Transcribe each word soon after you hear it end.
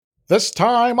This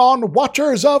time on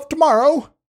Watchers of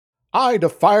Tomorrow, I'd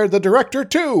have fired the director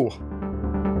too.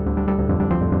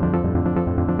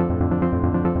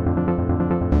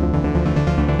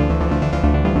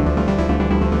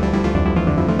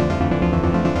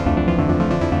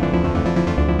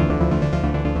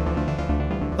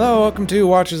 Hello, welcome to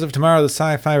Watchers of Tomorrow, the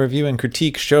sci-fi review and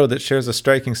critique show that shares a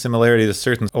striking similarity to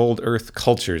certain old Earth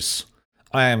cultures.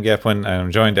 I am Gepwin, and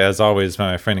I'm joined as always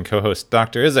by my friend and co-host,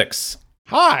 Dr. Izix.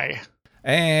 Hi.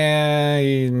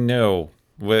 And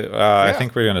I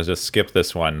think we're going to just skip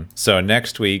this one. So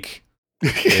next week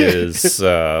is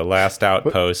Last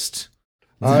Outpost.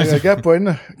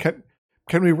 Gepwin,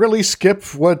 can we really skip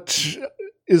what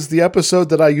is the episode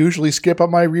that I usually skip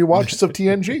on my rewatches of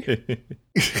TNG?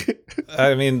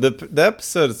 I mean, the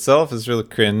episode itself is really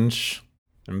cringe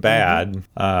and bad.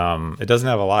 It doesn't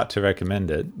have a lot to recommend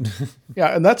it.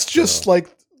 Yeah, and that's just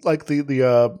like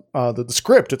the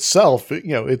script itself. You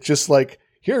know, it's just like,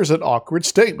 here's an awkward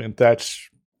statement that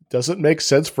doesn't make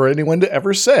sense for anyone to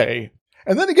ever say,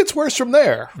 and then it gets worse from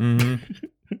there.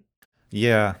 Mm-hmm.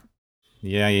 Yeah.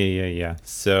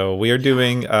 So we are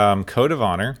doing Code of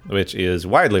Honor, which is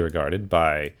widely regarded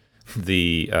by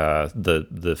the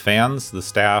fans, the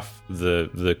staff,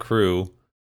 the crew,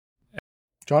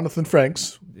 Jonathan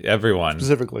Frakes, everyone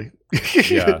specifically.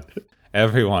 Yeah,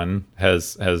 everyone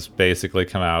has basically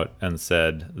come out and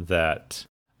said that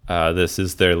this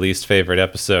is their least favorite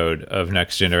episode of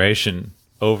Next Generation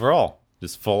overall,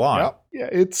 just full on. Yeah,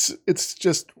 it's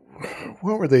just,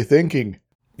 what were they thinking?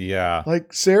 Yeah,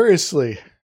 like, seriously.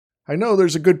 I know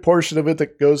there's a good portion of it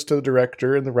that goes to the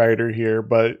director and the writer here,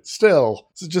 but still,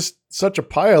 it's just such a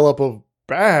pileup of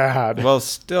bad. Well,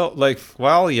 still,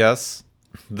 yes,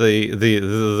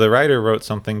 the writer wrote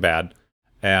something bad,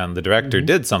 and the director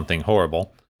did something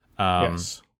horrible.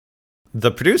 Yes.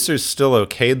 The producers still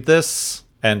okayed this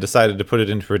and decided to put it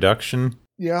into production.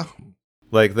 Yeah.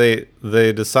 Like, they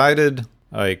decided,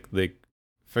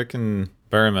 frickin'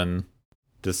 Berman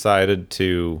decided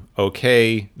to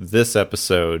okay this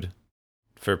episode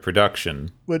for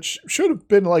production. Which should have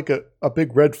been like a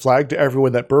big red flag to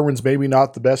everyone that Berman's maybe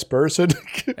not the best person.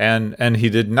 and he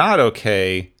did not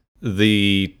okay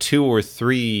the 2 or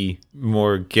 3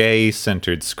 more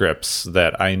gay-centered scripts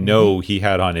that I know he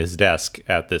had on his desk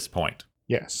at this point.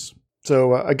 Yes.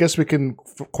 So I guess we can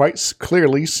quite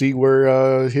clearly see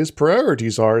where his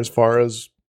priorities are as far as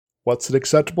what's an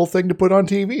acceptable thing to put on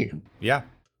TV. Yeah.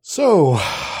 So,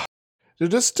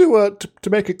 just to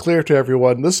make it clear to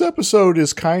everyone, this episode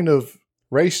is kind of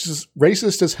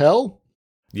racist as hell.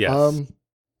 Yes.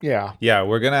 Yeah. Yeah,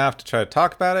 we're going to have to try to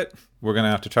talk about it. We're going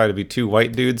to have to try to be 2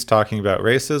 white dudes talking about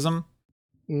racism.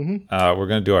 Mm-hmm. We're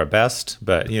going to do our best,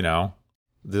 but,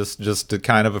 this just a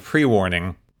kind of a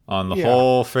pre-warning on the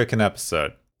whole frickin'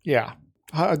 episode. Yeah.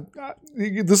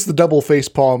 This is the double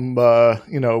facepalm,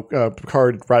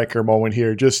 Picard Riker moment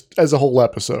here, just as a whole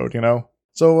episode,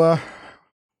 So,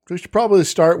 we should probably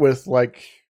start with,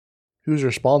 who's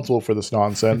responsible for this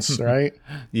nonsense, right?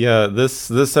 Yeah,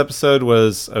 this episode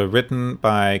was written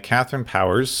by Catherine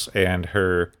Powers and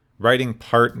her writing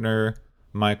partner,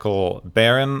 Michael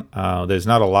Barron. There's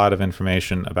not a lot of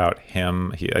information about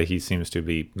him. He seems to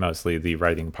be mostly the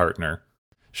writing partner.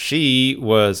 She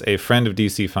was a friend of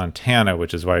DC Fontana,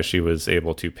 which is why she was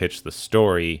able to pitch the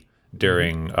story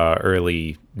during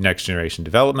early Next Generation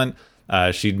development.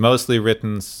 She'd mostly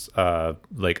written other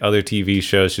TV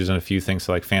shows. She's done a few things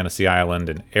like Fantasy Island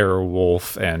and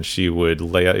Airwolf, and she would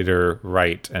later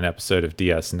write an episode of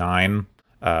DS9.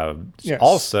 Yes.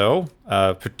 Also,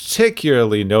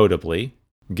 particularly notably,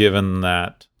 given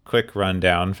that quick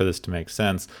rundown for this to make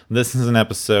sense, this is an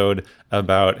episode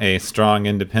about a strong,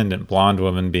 independent blonde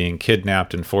woman being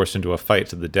kidnapped and forced into a fight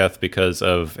to the death because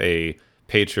of a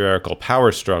patriarchal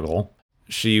power struggle.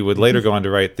 She would later go on to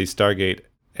write the Stargate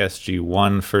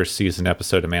SG-1 first season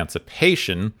episode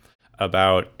Emancipation,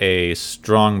 about a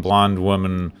strong blonde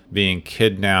woman being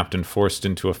kidnapped and forced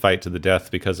into a fight to the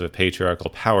death because of a patriarchal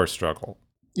power struggle.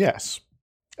 Yes.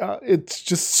 It's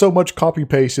just so much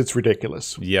copy-paste, it's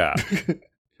ridiculous. Yeah.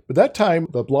 But that time,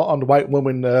 the blonde white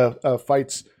woman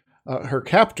fights her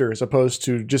captor as opposed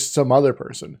to just some other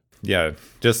person. Yeah,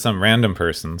 just some random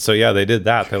person. So yeah, they did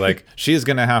that. They're like, she's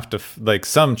going to have to,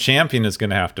 some champion is going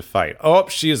to have to fight. Oh,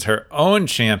 she is her own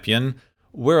champion.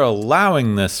 We're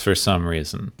allowing this for some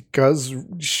reason. Because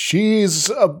she's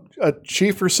a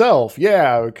chief herself.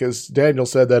 Yeah, because Daniel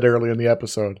said that early in the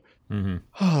episode.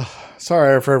 Mm-hmm.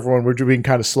 Sorry for everyone. We're being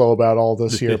kind of slow about all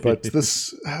this here, but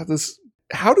this,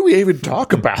 how do we even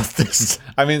talk about this?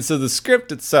 I mean, so the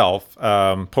script itself,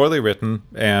 poorly written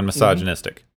and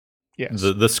misogynistic. Yes.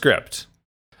 The script.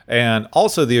 And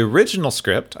also the original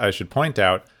script, I should point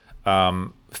out,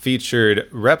 featured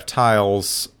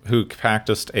reptiles who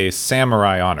practiced a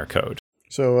samurai honor code.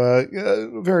 So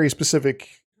very specific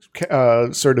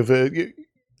sort of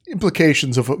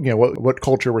implications of what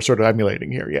culture we're sort of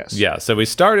emulating here. Yes. Yeah. So we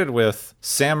started with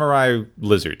samurai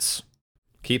lizards.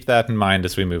 Keep that in mind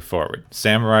as we move forward.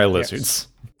 Samurai lizards.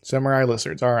 Yes. Samurai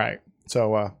lizards. All right.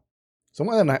 So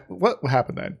what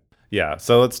happened then? Yeah,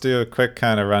 so let's do a quick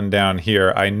kind of rundown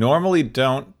here. I normally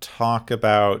don't talk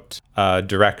about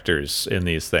directors in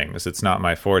these things. It's not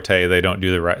my forte. They aren't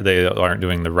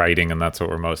doing the writing, and that's what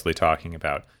we're mostly talking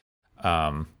about.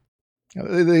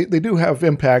 They do have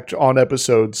impact on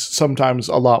episodes, sometimes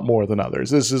a lot more than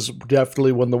others. This is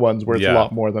definitely one of the ones where it's a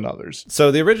lot more than others.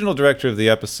 So the original director of the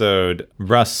episode,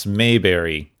 Russ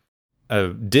Mayberry,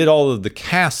 did all of the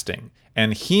casting,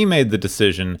 and he made the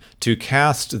decision to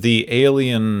cast the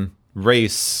alien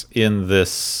race in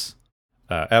this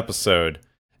episode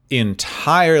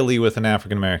entirely with an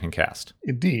African-American cast.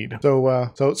 Indeed. So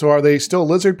are they still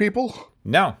lizard people?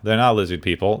 No, they're not lizard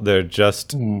people. They're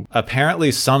just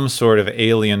apparently some sort of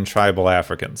alien tribal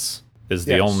Africans is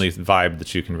the only vibe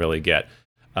that you can really get.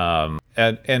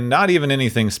 And not even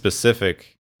anything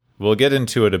specific. We'll get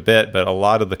into it a bit, but a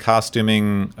lot of the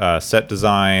costuming, set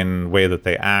design, way that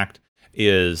they act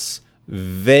is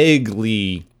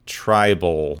vaguely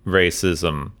tribal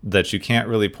racism that you can't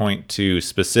really point to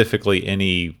specifically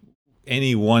any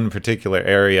one particular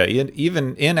area,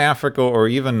 even in Africa or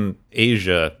even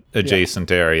Asia adjacent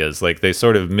areas. Like they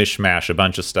sort of mishmash a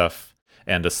bunch of stuff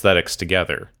and aesthetics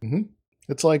together. Mm-hmm.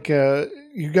 It's like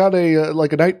you got a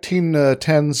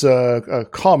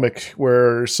 1910s comic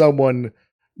where someone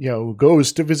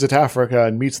goes to visit Africa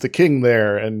and meets the king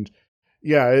there, and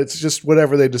it's just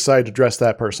whatever they decide to dress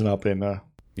that person up in.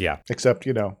 Except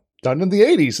done in the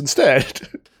 80s instead.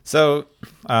 So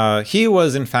he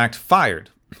was in fact fired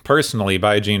personally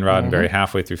by Gene Roddenberry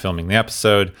halfway through filming the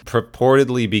episode,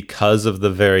 purportedly because of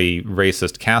the very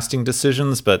racist casting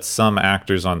decisions, but some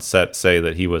actors on set say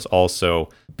that he was also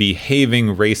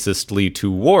behaving racistly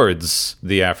towards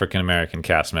the African-American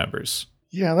cast members.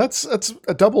 Yeah, that's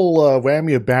a double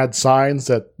whammy of bad signs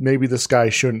that maybe this guy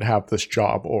shouldn't have this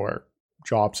job or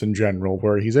jobs in general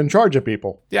where he's in charge of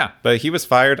people. Yeah, but he was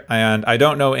fired, and I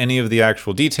don't know any of the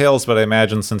actual details, but I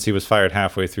imagine since he was fired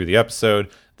halfway through the episode,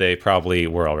 they probably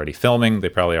were already filming. They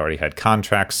probably already had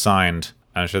contracts signed.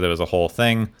 I'm sure there was a whole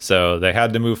thing. So they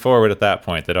had to move forward at that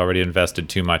point. They'd already invested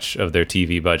too much of their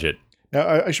TV budget.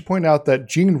 Now, I should point out that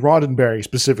Gene Roddenberry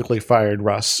specifically fired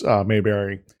Russ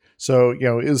Mayberry. So,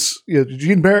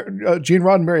 Gene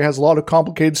Roddenberry has a lot of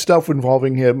complicated stuff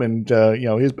involving him and,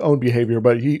 his own behavior,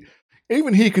 but he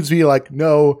could be like,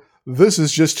 no, this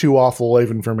is just too awful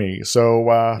even for me.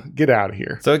 So get out of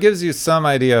here. So it gives you some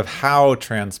idea of how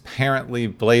transparently,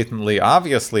 blatantly,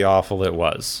 obviously awful it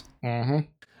was. Mm-hmm.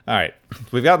 All right.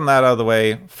 We've gotten that out of the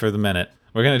way for the minute.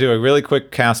 We're going to do a really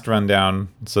quick cast rundown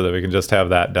so that we can just have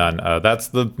that done. That's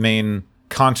the main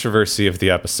controversy of the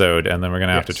episode, and then we're going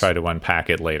to have to try to unpack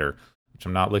it later, which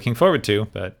I'm not looking forward to,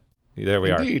 but there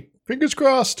we are. Fingers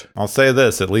crossed. I'll say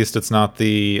this: at least it's not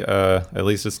the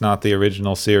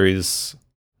original series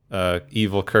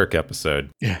Evil Kirk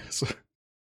episode. Yes.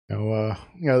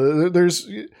 There's.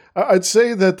 I'd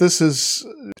say that this is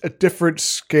a different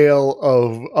scale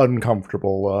of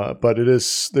uncomfortable, but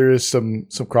there is some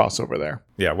crossover there.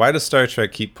 Yeah. Why does Star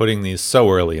Trek keep putting these so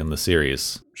early in the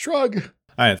series? Shrug.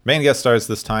 All right. Main guest stars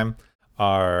this time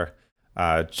are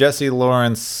Jesse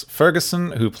Lawrence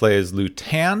Ferguson, who plays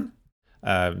Lutan.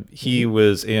 He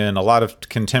was in a lot of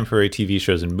contemporary TV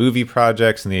shows and movie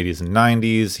projects in the 80s and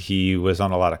 90s. He was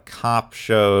on a lot of cop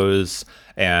shows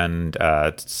and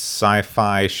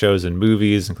sci-fi shows and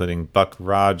movies, including Buck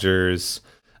Rogers.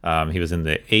 He was in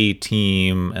the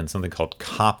A-Team and something called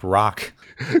Cop Rock.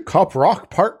 Cop Rock,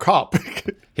 part cop.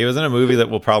 He was in a movie that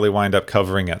we'll probably wind up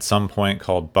covering at some point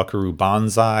called Buckaroo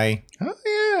Banzai. Oh,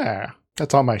 yeah.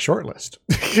 That's on my short list.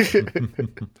 He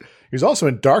was also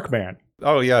in Darkman.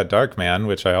 Oh yeah, Darkman,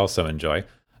 which I also enjoy,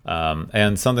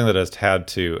 and something that I had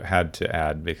to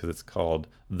add because it's called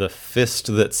The Fist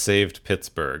That Saved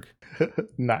Pittsburgh.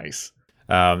 Nice.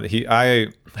 I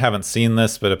haven't seen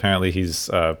this, but apparently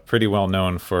he's pretty well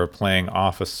known for playing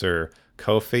Officer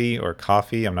Kofi or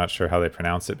Coffee. I'm not sure how they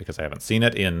pronounce it because I haven't seen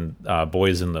it in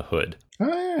Boys in the Hood.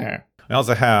 Oh yeah. I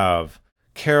also have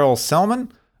Carol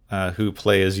Selman, who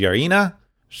plays Yarina.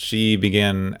 She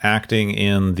began acting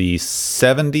in the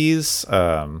 70s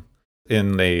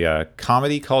in a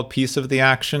comedy called Piece of the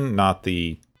Action, not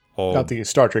the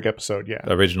Star Trek episode,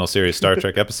 original series Star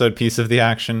Trek episode Piece of the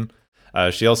Action.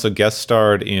 She also guest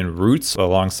starred in Roots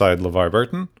alongside LeVar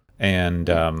Burton and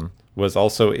was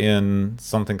also in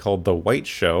something called The White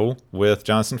Show with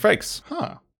Jonathan Frakes.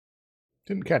 Huh.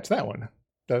 Didn't catch that one.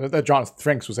 That Jonathan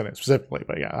Frakes was in it specifically,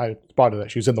 but yeah, I spotted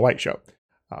that she was in The White Show.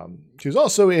 She was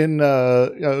also in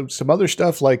some other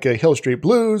stuff like Hill Street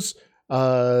Blues.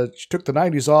 She took the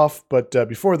 90s off, but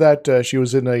before that, she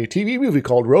was in a TV movie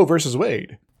called Roe vs.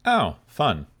 Wade. Oh,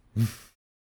 fun. I'm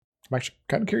actually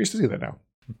kind of curious to see that now.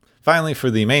 Finally,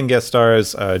 for the main guest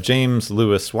stars, James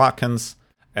Lewis Watkins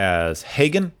as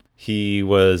Hagen. He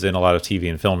was in a lot of TV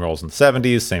and film roles in the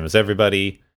 70s, same as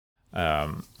everybody.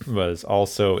 Was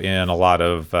also in a lot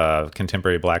of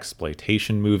contemporary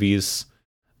blaxploitation movies.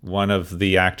 One of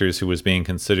the actors who was being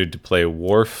considered to play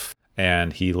Worf,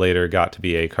 and he later got to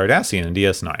be a Cardassian in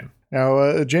DS9.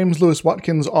 Now, James Lewis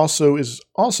Watkins is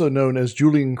also known as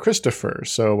Julian Christopher.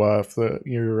 So if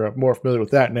you're more familiar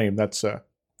with that name, that's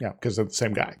because they're the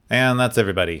same guy. And that's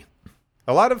everybody.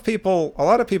 A lot of people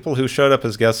who showed up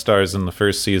as guest stars in the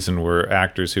first season were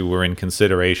actors who were in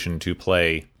consideration to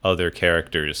play other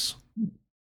characters.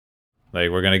 Like,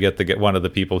 we're going to get one of the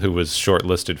people who was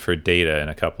shortlisted for Data in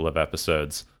a couple of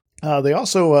episodes. They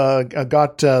also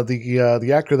got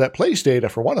the actor that plays Data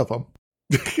for one of them.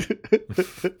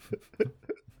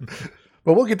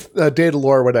 But we'll get to Data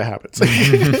lore when it happens.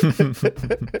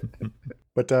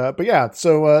 But yeah,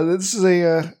 so this is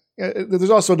there's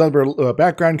also a number of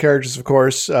background characters, of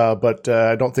course, but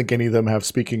I don't think any of them have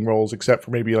speaking roles except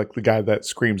for maybe like the guy that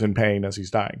screams in pain as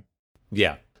he's dying.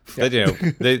 Yeah.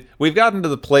 We've gotten to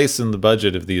the place in the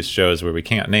budget of these shows where we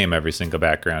can't name every single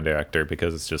background actor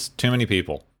because it's just too many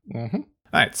people. Mm-hmm. All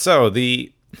right, so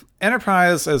the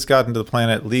Enterprise has gotten to the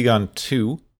planet Legon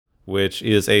 2, which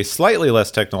is a slightly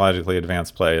less technologically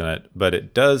advanced planet, but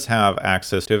it does have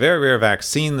access to a very rare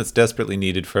vaccine that's desperately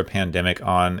needed for a pandemic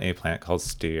on a planet called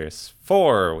Steris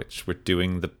 4, which we're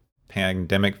doing the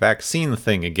pandemic vaccine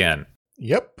thing again.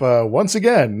 Yep, once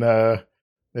again,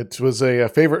 it was a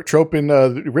favorite trope in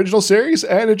the original series,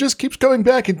 and it just keeps coming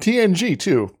back in TNG,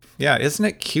 too. Yeah, isn't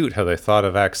it cute how they thought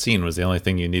a vaccine was the only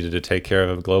thing you needed to take care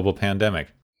of a global pandemic?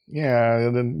 Yeah,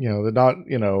 and then, they're not,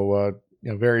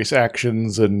 various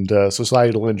actions and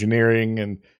societal engineering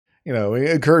and,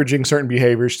 encouraging certain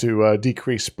behaviors to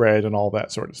decrease spread and all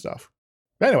that sort of stuff.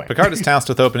 Anyway. Picard is tasked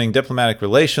with opening diplomatic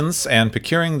relations and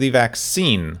procuring the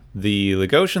vaccine. The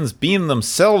Lagosians beam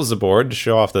themselves aboard to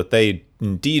show off that they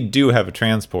indeed do have a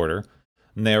transporter,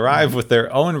 and they arrive with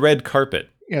their own red carpet.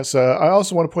 Yes, I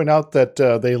also want to point out that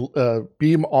they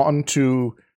beam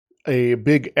onto a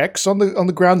big X on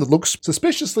the ground that looks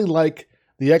suspiciously like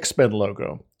the X-Men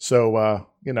logo. So,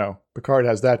 Picard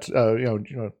has that,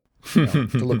 to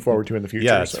look forward to in the future.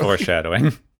 Yeah, it's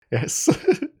foreshadowing. Yes.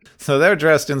 So they're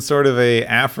dressed in sort of a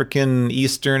African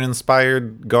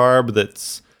Eastern-inspired garb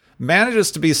that's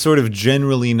manages to be sort of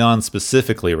generally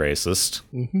non-specifically racist.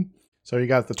 Mm-hmm. So you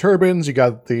got the turbans, you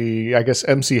got the, I guess,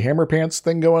 MC Hammer Pants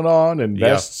thing going on, and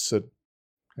vests, and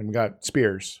we got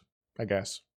spears, I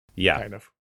guess. Yeah. Kind of.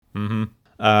 Mm-hmm.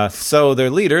 So their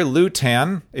leader,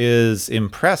 Lutan, is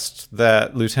impressed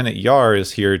that Lieutenant Yar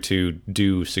is here to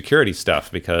do security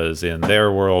stuff because in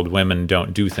their world, women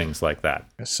don't do things like that.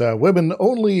 Yes, women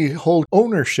only hold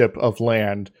ownership of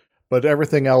land, but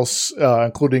everything else,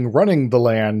 including running the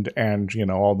land and,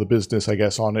 all the business, I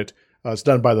guess, on it, is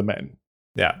done by the men.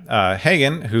 Yeah.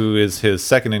 Hagen, who is his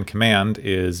second in command,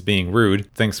 is being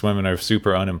rude, thinks women are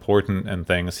super unimportant and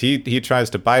things. He tries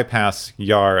to bypass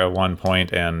Yar at one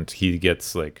point, and he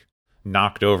gets,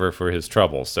 knocked over for his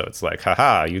trouble. So it's like,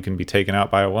 haha, you can be taken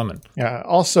out by a woman. Yeah.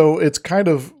 Also, it's kind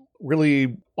of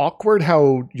really awkward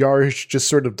how Yar just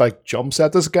sort of, jumps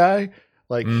at this guy.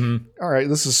 All right,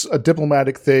 this is a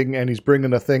diplomatic thing, and he's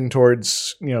bringing a thing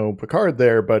towards, Picard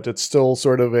there, but it's still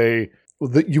sort of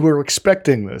you were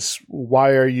expecting this.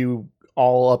 Why are you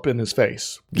all up in his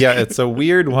face? Yeah, it's a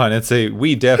weird one. It's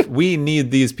we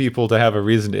need these people to have a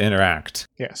reason to interact.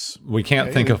 Yes. We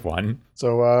can't think of one.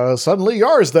 So suddenly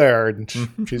Yar's there, and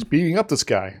she's beating up this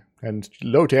guy. And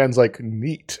Lotan's like,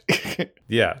 neat.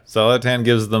 Yeah, so Lotan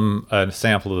gives them a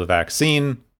sample of the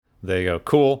vaccine. They go,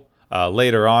 cool.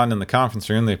 Later on in the conference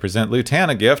room, they present Lutan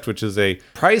a gift, which is a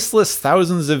priceless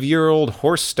thousands-of-year-old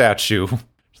horse statue.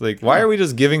 Why are we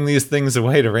just giving these things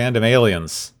away to random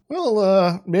aliens?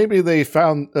 Well, maybe they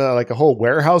found a whole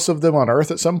warehouse of them on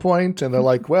Earth at some point, and they're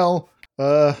like, well,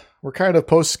 we're kind of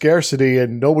post-scarcity,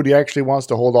 and nobody actually wants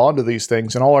to hold on to these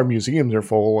things, and all our museums are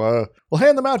full. We'll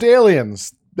hand them out to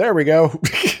aliens. There we go.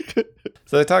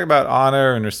 So they talk about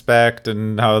honor and respect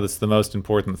and how that's the most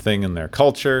important thing in their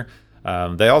culture.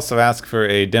 They also ask for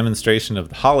a demonstration of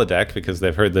the holodeck because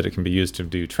they've heard that it can be used to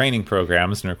do training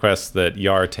programs and request that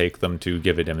Yar take them to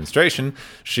give a demonstration.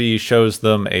 She shows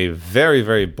them a very,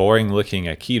 very boring-looking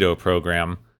Aikido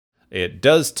program It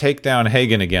does take down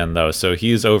Hagen again, though, so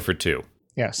he's 0 for 2.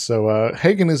 Yes, so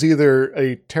Hagen is either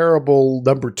a terrible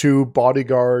number 2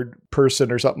 bodyguard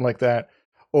person or something like that,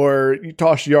 or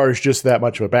Tasha Yar is just that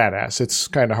much of a badass. It's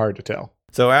kind of hard to tell.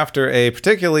 So after a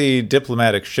particularly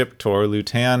diplomatic ship tour,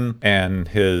 Lutan and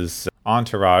his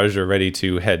entourage are ready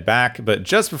to head back, but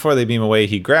just before they beam away,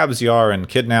 he grabs Yar and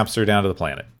kidnaps her down to the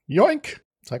planet. Yoink!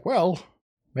 It's like, well,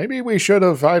 maybe we should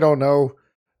have, I don't know,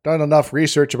 done enough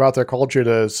research about their culture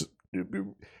to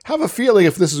have a feeling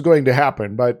if this is going to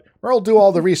happen, but we'll do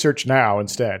all the research now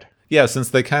instead. Yeah, since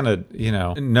they kind of,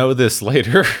 know this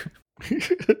later.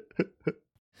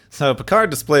 So Picard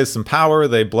displays some power,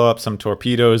 they blow up some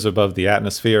torpedoes above the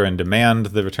atmosphere and demand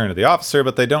the return of the officer,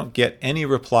 but they don't get any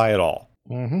reply at all.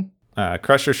 Mm-hmm.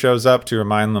 Crusher shows up to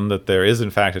remind them that there is in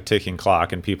fact a ticking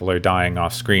clock and people are dying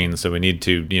off screen, so we need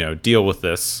to, deal with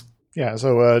this. Yeah,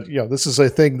 so, this is a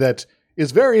thing that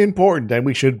is very important and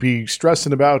we should be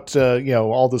stressing about,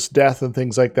 all this death and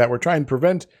things like that we're trying to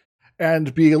prevent,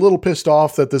 and be a little pissed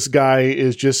off that this guy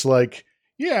is just like,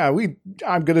 yeah,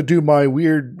 I'm going to do my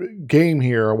weird game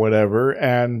here or whatever,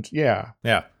 and yeah.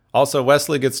 Yeah. Also,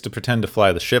 Wesley gets to pretend to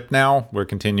fly the ship now. We're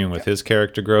continuing with his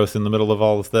character growth in the middle of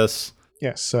all of this.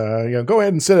 Yes, go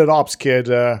ahead and sit at ops, kid.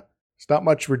 There's not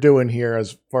much we're doing here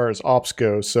as far as ops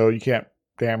goes, so you can't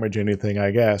damage anything,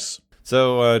 I guess.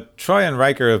 So, Troy and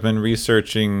Riker have been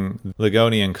researching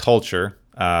Ligonian culture,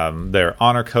 their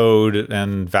honor code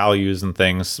and values and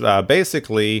things.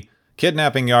 Basically,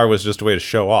 kidnapping Yar was just a way to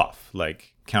show off, like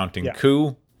counting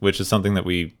coup, which is something that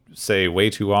we say way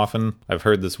too often. I've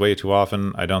heard this way too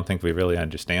often. I don't think we really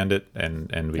understand it,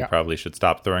 and we probably should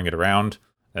stop throwing it around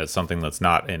as something that's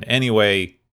not in any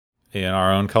way in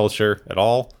our own culture at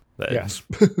all. Yes.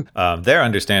 Their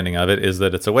understanding of it is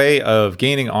that it's a way of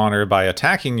gaining honor by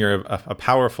attacking a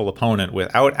powerful opponent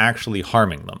without actually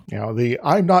harming them. The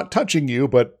I'm not touching you,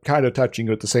 but kind of touching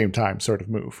you at the same time sort of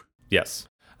move. Yes.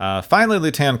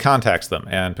 Finally, Lutan contacts them,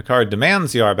 and Picard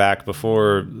demands Yar back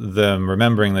before them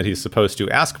remembering that he's supposed to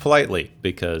ask politely,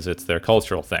 because it's their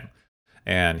cultural thing.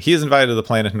 And he is invited to the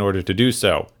planet in order to do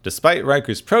so. Despite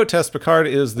Riker's protest, Picard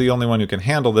is the only one who can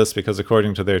handle this, because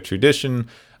according to their tradition,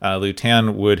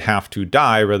 Lutan would have to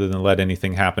die rather than let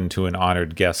anything happen to an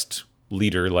honored guest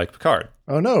leader like Picard.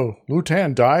 Oh no,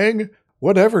 Lutan dying?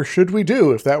 Whatever should we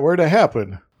do if that were to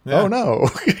happen? Yeah. Oh no.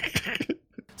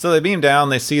 So they beam down,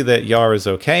 they see that Yar is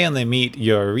okay, and they meet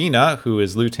Yarina, who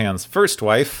is Lutan's first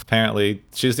wife. Apparently,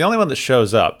 she's the only one that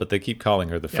shows up, but they keep calling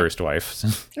her the first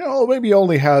wife. Well, maybe he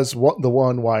only has the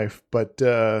one wife, but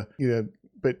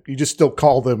but you just still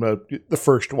call them the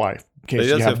first wife. In case they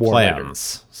just you have more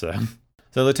plans. Later.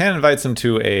 So Lutan invites him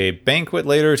to a banquet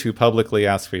later to publicly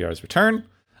ask for Yar's return.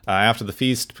 After the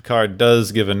feast, Picard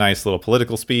does give a nice little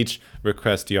political speech,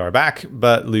 request Yar back,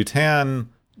 but Lutan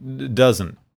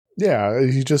doesn't. Yeah,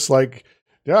 he's just like,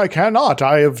 yeah, I cannot.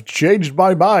 I have changed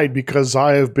my mind because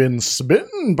I have been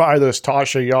smitten by this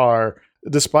Tasha Yar,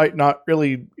 despite not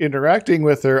really interacting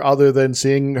with her other than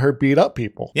seeing her beat up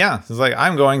people. Yeah, it's like,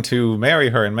 I'm going to marry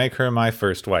her and make her my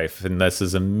first wife. And this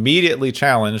is immediately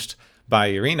challenged by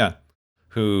Irina,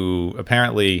 who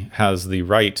apparently has the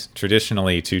right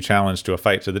traditionally to challenge to a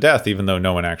fight to the death, even though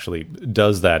no one actually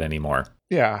does that anymore.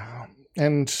 Yeah,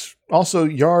 and also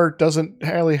Yar doesn't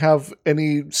really have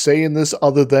any say in this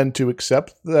other than to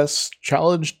accept this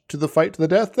challenge to the fight to the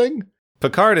death thing.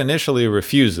 Picard initially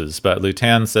refuses, but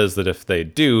Lutan says that if they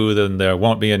do, then there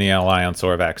won't be any alliance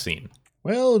or vaccine.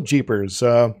 Well, jeepers.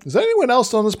 Is there anyone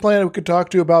else on this planet we could talk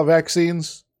to about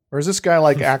vaccines? Or is this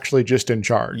guy, actually just in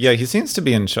charge? Yeah, he seems to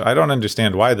be in charge. I don't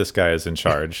understand why this guy is in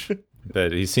charge,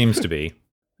 but he seems to be.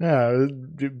 Yeah,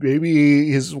 maybe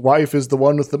his wife is the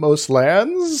one with the most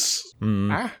lands?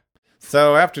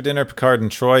 So after dinner, Picard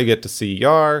and Troy get to see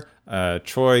Yar.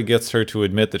 Troy gets her to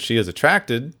admit that she is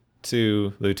attracted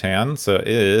to Lutan, so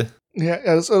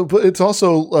Yeah, so, but it's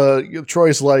also,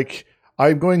 Troy's like,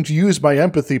 I'm going to use my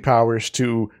empathy powers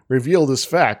to reveal this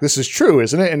fact. This is true,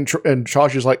 isn't it? And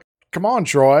Josh is like, come on,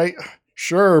 Troy.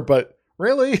 Sure, but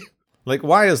really?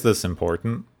 Why is this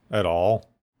important at all?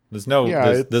 There's no,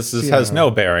 this has no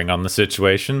bearing on the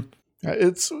situation.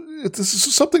 It's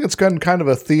something that's kind of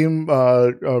a theme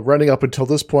running up until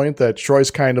this point, that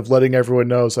Troy's kind of letting everyone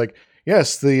know. It's like,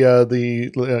 yes,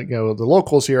 the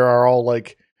locals here are all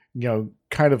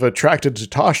kind of attracted to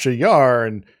Tasha Yar,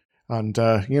 and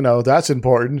that's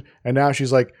important. And now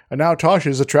she's like, and now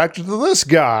Tasha's attracted to this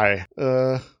guy.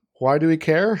 Why do we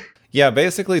care? Yeah,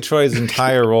 basically Troy's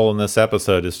entire role in this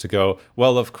episode is to go,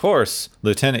 well, of course,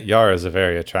 Lieutenant Yar is a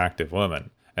very attractive woman.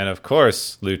 And of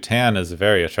course, Lutan is a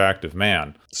very attractive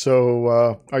man.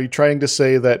 So, are you trying to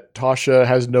say that Tasha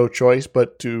has no choice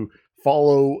but to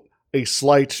follow a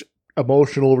slight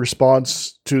emotional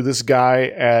response to this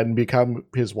guy and become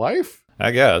his wife?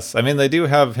 I guess. I mean, they do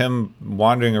have him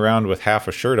wandering around with half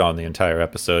a shirt on the entire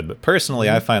episode, but personally,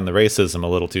 I find the racism a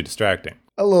little too distracting.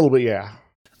 A little bit, yeah.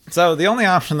 So the only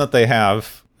option that they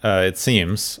have, it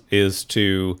seems, is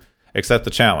to accept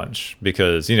the challenge,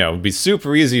 because, it'd be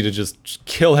super easy to just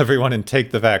kill everyone and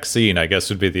take the vaccine, I guess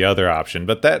would be the other option.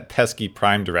 But that pesky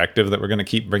Prime Directive that we're going to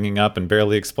keep bringing up and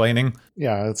barely explaining.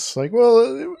 Yeah, it's like,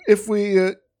 well, if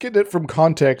we get it from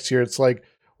context here, it's like,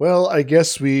 well, I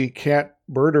guess we can't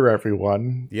murder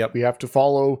everyone. Yep. We have to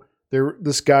follow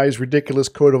this guy's ridiculous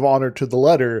code of honor to the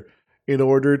letter in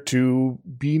order to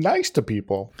be nice to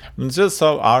people. It's just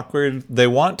so awkward. They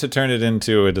want to turn it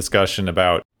into a discussion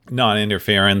about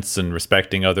non-interference and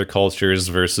respecting other cultures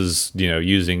versus,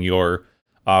 using your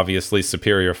obviously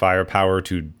superior firepower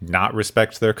to not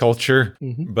respect their culture.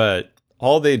 Mm-hmm. But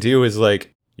all they do is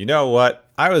like, you know what?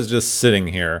 I was just sitting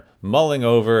here mulling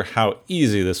over how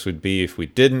easy this would be if we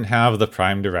didn't have the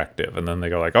Prime Directive. And then they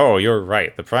go like, oh, you're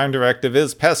right. The Prime Directive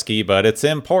is pesky, but it's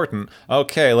important.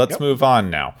 Okay, let's move on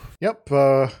now. Yep.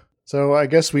 So I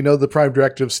guess we know the Prime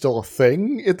Directive's still a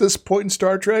thing at this point in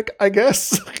Star Trek, I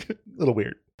guess. A little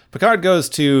weird. Picard goes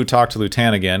to talk to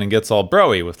Lutan again and gets all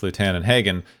broy with Lutan and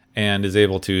Hagen and is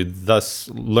able to thus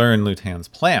learn Lutan's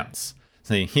plans.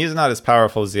 See, he's not as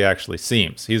powerful as he actually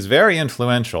seems. He's very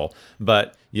influential,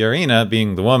 but Yarina,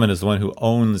 being the woman, is the one who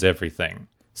owns everything.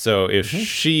 So if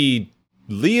she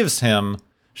leaves him,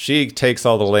 she takes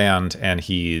all the land and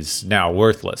he's now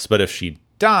worthless. But if she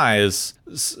dies,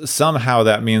 somehow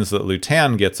that means that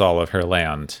Lutan gets all of her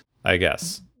land, I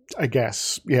guess.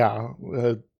 Yeah.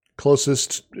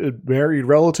 Closest married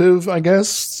relative, I guess,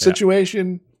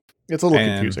 situation. Yeah. It's a little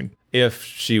confusing. If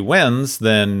she wins,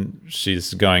 then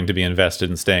she's going to be invested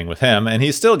in staying with him, and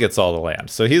he still gets all the land.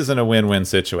 So he's in a win-win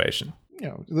situation.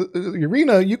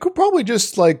 Yarina, you could probably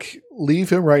just, leave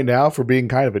him right now for being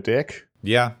kind of a dick.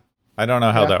 Yeah. I don't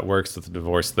know how that works with the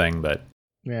divorce thing, but...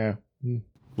 Yeah.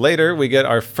 Later, we get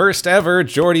our first ever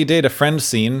Geordi Data friend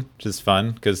scene, which is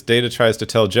fun, because Data tries to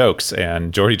tell jokes,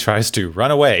 and Geordi tries to run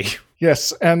away.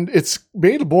 Yes, and it's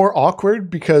made more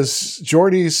awkward because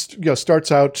Geordi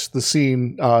starts out the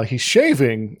scene, he's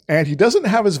shaving, and he doesn't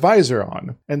have his visor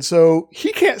on. And so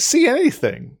he can't see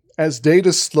anything as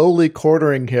Data's slowly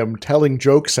cornering him, telling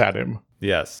jokes at him.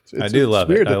 Yes, I do love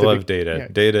it. I love Data.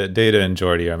 Yeah. Data and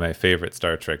Geordi are my favorite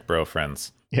Star Trek bro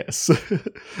friends. Yes.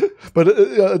 but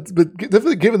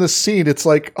definitely given this scene, it's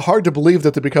hard to believe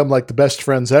that they become the best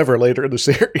friends ever later in the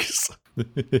series.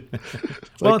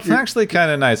 Well, it's actually kind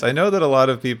of nice. I know that a lot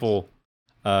of people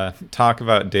talk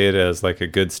about Data as a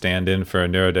good stand-in for a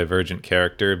neurodivergent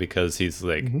character because he's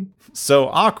so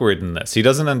awkward in this. He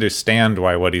doesn't understand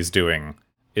why what he's doing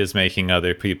is making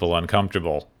other people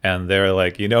uncomfortable. And they're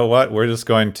like, you know what? We're just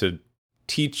going to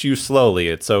teach you slowly.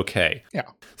 It's okay. Yeah.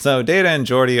 So Data and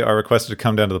Geordi are requested to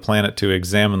come down to the planet to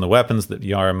examine the weapons that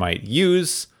Yar might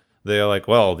use. They're like,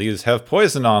 well, these have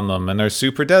poison on them and they're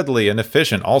super deadly and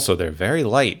efficient. Also, they're very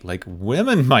light.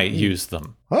 Women might use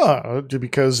them.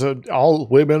 Because all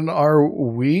women are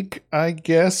weak, I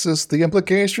guess, is the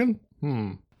implication.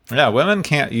 Yeah, women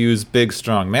can't use big,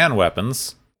 strong man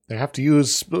weapons. They have to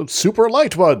use super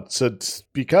light ones. It's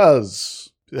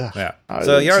because... Yeah.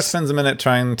 So Yar spends a minute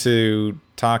trying to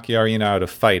talk Yarina out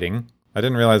of fighting. I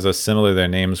didn't realize how similar their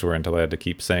names were until I had to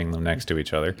keep saying them next to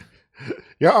each other.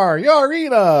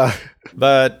 Yarina!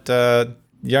 But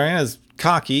Yarina's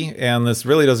cocky, and this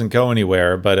really doesn't go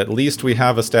anywhere, but at least we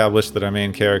have established that our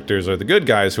main characters are the good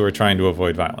guys who are trying to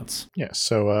avoid violence. Yes,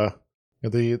 so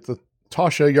the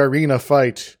Tasha-Yarina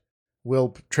fight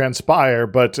will transpire,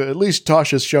 but at least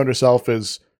Tasha's shown herself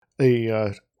as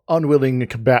a unwilling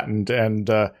combatant, and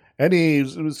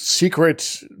any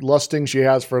secret lusting she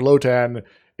has for Lotan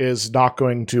is not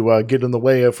going to get in the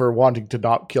way of her wanting to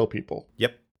not kill people.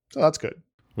 Yep. So that's good.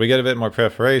 We get a bit more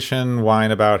preparation,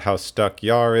 whine about how stuck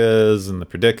Yar is and the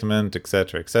predicament,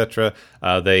 etc., etc.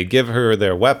 They give her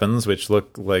their weapons, which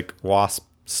look like wasp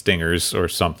stingers or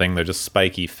something. They're just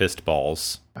spiky fist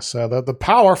balls. So the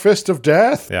power fist of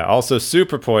death. Yeah, also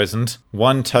super poisoned.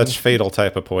 One touch fatal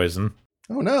type of poison.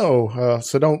 Oh no,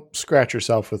 so don't scratch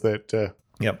yourself with it.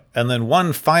 Yep. And then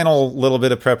one final little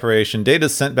bit of preparation.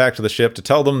 Data's sent back to the ship to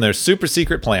tell them their super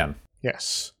secret plan.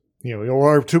 Yes.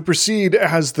 Or to proceed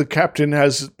as the captain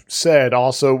has said.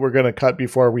 Also, we're going to cut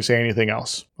before we say anything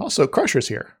else. Also, Crusher's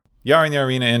here. Yar and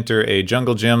Yarina enter a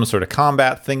jungle gym sort of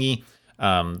combat thingy.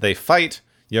 They fight.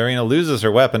 Yarina loses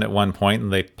her weapon at one point,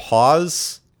 and they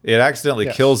pause. It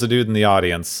accidentally kills a dude in the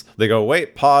audience. They go,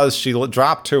 wait, pause. She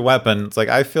dropped her weapon. It's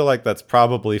I feel like that's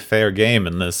probably fair game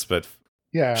in this, but...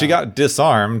 Yeah, she got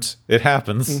disarmed. It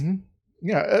happens. Mm-hmm.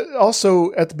 Yeah.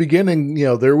 Also, at the beginning,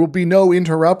 there will be no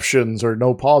interruptions or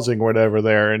no pausing or whatever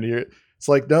there, and it's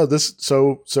like, no, this.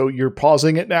 So you're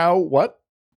pausing it now? What?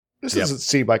 This doesn't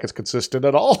seem like it's consistent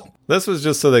at all. This was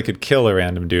just so they could kill a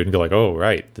random dude and go like, oh,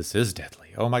 right, this is deadly.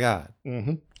 Oh, my God.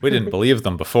 Mm-hmm. We didn't believe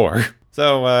them before.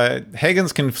 So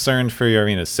Hagen's concerned for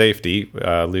Yarina's safety.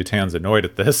 Lutan's annoyed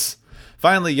at this.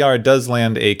 Finally, Yar does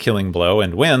land a killing blow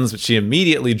and wins, but she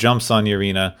immediately jumps on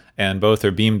Yarina, and both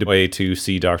are beamed away to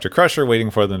see Dr. Crusher waiting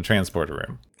for them in the transporter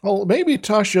room. Well, maybe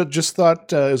Tasha just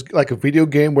thought it was like a video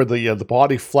game where the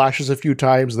body flashes a few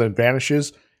times and then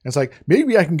vanishes. And it's like,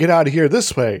 maybe I can get out of here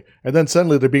this way. And then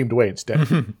suddenly they're beamed away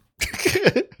instead.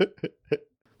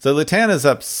 So Lutan is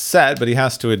upset, but he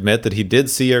has to admit that he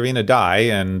did see Yarina die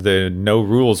and no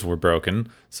rules were broken.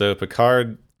 So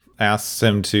Picard asks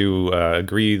him to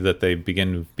agree that they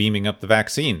begin beaming up the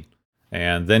vaccine.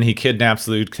 And then he kidnaps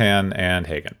Lutan and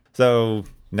Hagen. So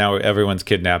now everyone's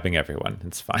kidnapping everyone.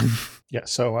 It's fine. Yeah,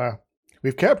 so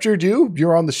we've captured you.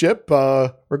 You're on the ship.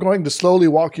 We're going to slowly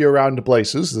walk you around to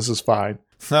places. This is fine.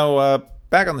 So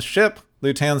back on the ship,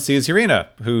 Lutan sees Yarina,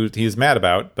 who he's mad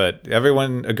about, but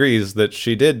everyone agrees that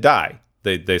she did die.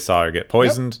 They saw her get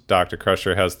poisoned. Yep. Dr.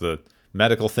 Crusher has the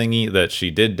medical thingy that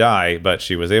she did die, but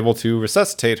she was able to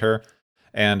resuscitate her.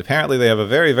 And apparently they have a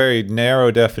very, very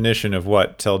narrow definition of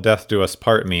what "till death do us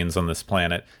part" means on this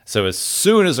planet. So as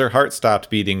soon as her heart stopped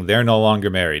beating, they're no longer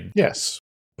married. Yes,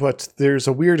 but there's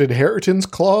a weird inheritance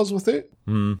clause with it.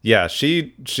 Yeah,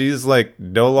 she's like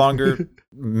no longer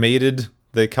mated,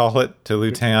 they call it, to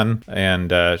Lutan.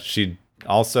 And she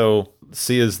also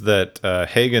sees that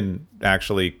Hagen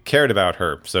actually cared about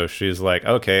her. So she's like,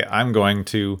 okay, I'm going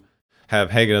to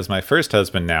have Hagen as my first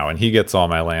husband now, and he gets all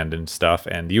my land and stuff,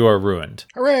 and you are ruined.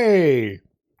 Hooray!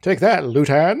 Take that,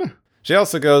 Lutan. She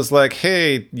also goes like,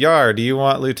 hey, Yar, do you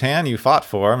want Lutan? You fought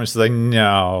for him. And she's like,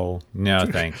 no,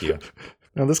 thank you.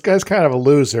 Now, this guy's kind of a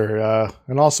loser,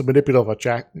 and also manipulative of a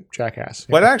jackass.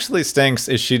 What actually stinks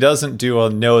is she doesn't do a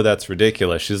no, that's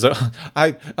ridiculous. She's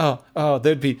there'd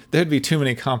be too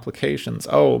many complications.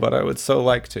 Oh, but I would so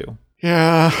like to.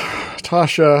 Yeah,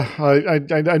 Tasha,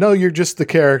 I know you're just the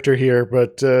character here,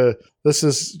 but this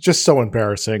is just so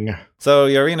embarrassing. So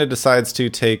Yarina decides to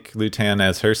take Lutan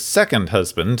as her second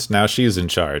husband. Now she's in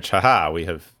charge. Haha, we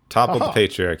have toppled the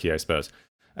patriarchy, I suppose.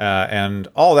 And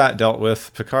all that dealt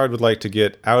with, Picard would like to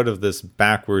get out of this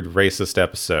backward racist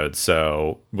episode.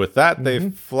 So with that, they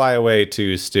fly away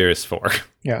to Steris 4.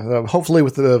 Yeah, hopefully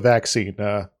with the vaccine.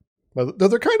 But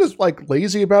they're kind of like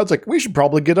lazy about it. It's like, we should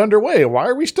probably get underway. Why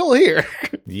are we still here?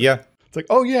 Yeah. It's like,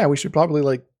 oh yeah, we should probably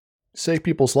like save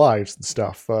people's lives and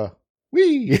stuff. So,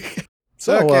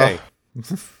 okay.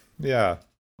 Yeah.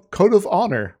 Code of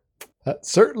honor. That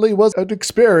certainly was an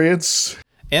experience.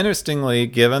 Interestingly,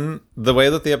 given the way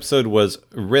that the episode was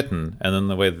written and then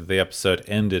the way that the episode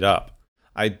ended up,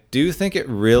 I do think it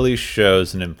really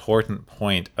shows an important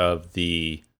point of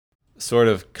the sort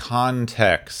of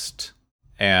context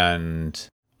and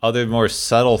other more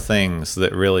subtle things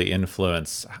that really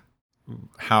influence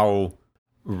how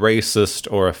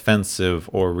racist or offensive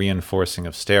or reinforcing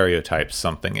of stereotypes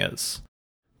something is.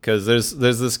 Because there's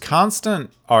this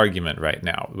constant argument right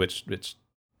now, which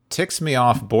ticks me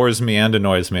off, bores me, and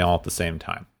annoys me all at the same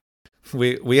time.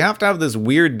 We have to have this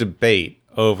weird debate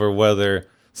over whether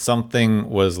something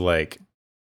was like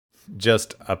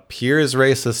just appears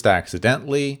racist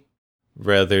accidentally,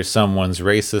 whether someone's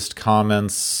racist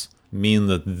comments mean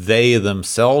that they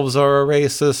themselves are a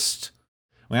racist.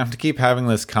 We have to keep having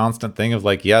this constant thing of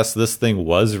like, yes, this thing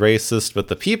was racist, but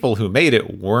the people who made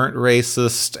it weren't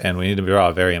racist, and we need to draw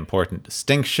a very important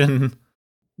distinction.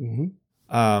 Mm-hmm.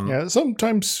 Yeah,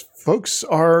 sometimes folks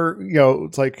are,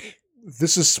 it's like,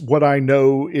 this is what I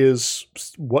know is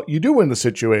what you do in the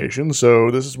situation, so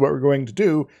this is what we're going to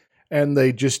do. And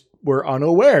they just were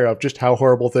unaware of just how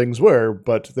horrible things were,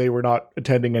 but they were not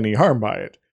intending any harm by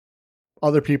it.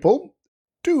 Other people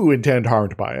do intend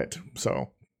harm by it.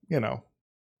 So,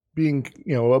 being,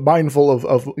 mindful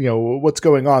of what's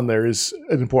going on there is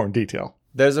an important detail.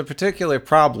 There's a particular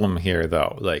problem here,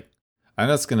 though. Like, I'm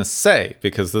just going to say,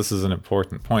 because this is an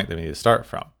important point that we need to start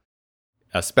from,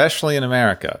 especially in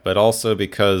America, but also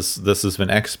because this has been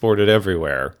exported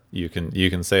everywhere. You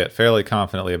can say it fairly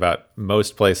confidently about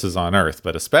most places on Earth,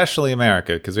 but especially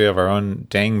America, because we have our own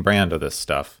dang brand of this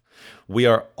stuff. We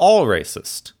are all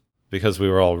racist because we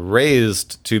were all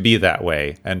raised to be that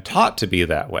way and taught to be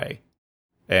that way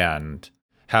and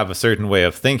have a certain way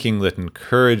of thinking that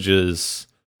encourages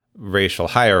racial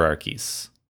hierarchies.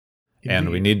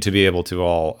 And we need to be able to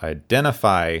all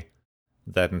identify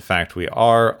that, in fact, we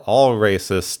are all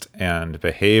racist and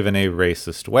behave in a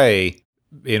racist way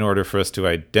in order for us to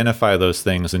identify those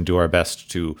things and do our best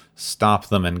to stop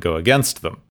them and go against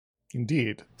them.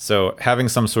 Indeed. So having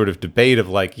some sort of debate of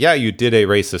like, yeah, you did a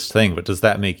racist thing, but does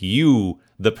that make you,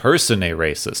 the person, a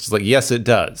racist? It's like, yes, it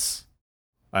does.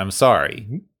 I'm sorry.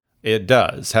 Mm-hmm. It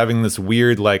does. Having this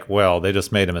weird, like, well, they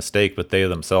just made a mistake, but they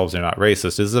themselves are not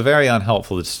racist is a very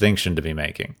unhelpful distinction to be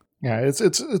making. Yeah,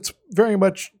 it's very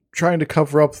much trying to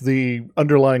cover up the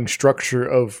underlying structure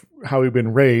of how we've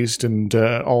been raised and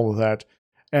all of that.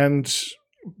 And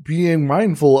being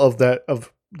mindful of that,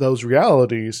 of those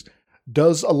realities,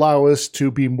 does allow us to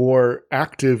be more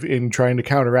active in trying to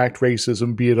counteract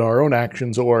racism, be it our own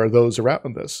actions or those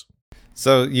around us.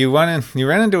 So you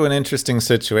ran into an interesting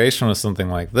situation with something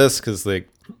like this, because like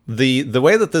the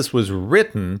way that this was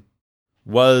written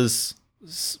was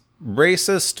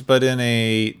racist, but in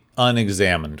a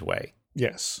unexamined way.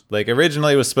 Yes. Like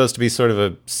originally it was supposed to be sort of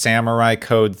a samurai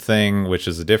code thing, which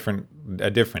is a different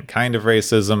kind of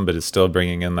racism, but is still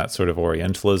bringing in that sort of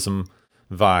Orientalism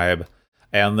vibe.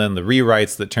 And then the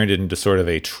rewrites that turned it into sort of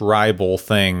a tribal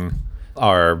thing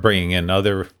are bringing in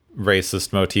other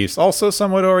racist motifs, also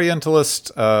somewhat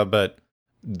Orientalist, but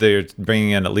they're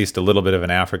bringing in at least a little bit of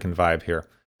an African vibe here.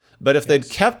 But if they'd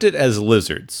kept it as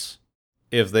lizards,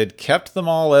 if they'd kept them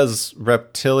all as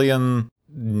reptilian,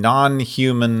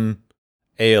 non-human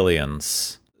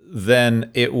aliens,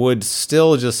 then it would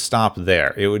still just stop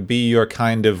there. It would be your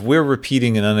kind of, we're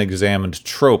repeating an unexamined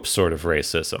trope sort of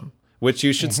racism, which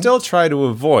you should still try to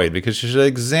avoid, because you should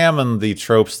examine the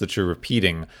tropes that you're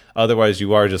repeating. Otherwise,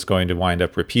 you are just going to wind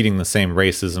up repeating the same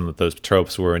racism that those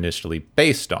tropes were initially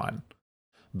based on.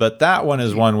 But that one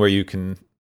is one where you can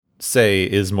say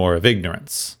is more of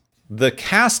ignorance. The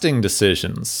casting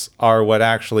decisions are what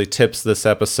actually tips this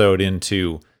episode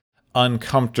into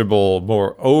uncomfortable,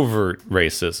 more overt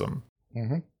racism.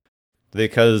 Mm-hmm.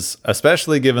 Because,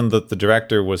 especially given that the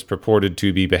director was purported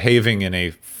to be behaving in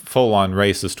a full-on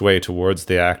racist way towards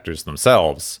the actors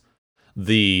themselves,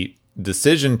 the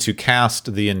decision to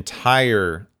cast the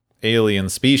entire alien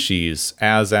species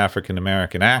as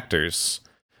African-American actors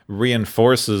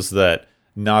reinforces that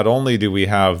not only do we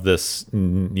have this,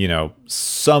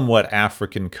 somewhat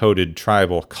African-coded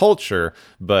tribal culture,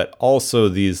 but also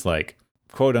these, like,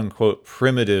 quote-unquote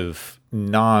primitive,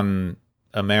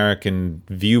 non-American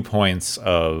viewpoints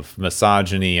of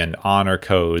misogyny and honor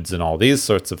codes and all these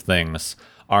sorts of things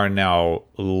are now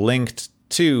linked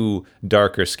to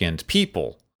darker-skinned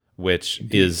people, which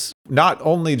is not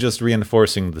only just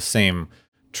reinforcing the same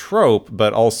trope,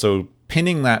 but also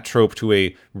pinning that trope to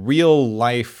a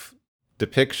real-life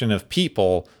depiction of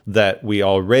people that we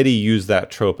already use that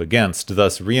trope against,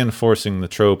 thus reinforcing the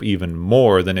trope even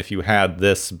more than if you had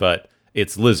this, but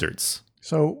it's lizards.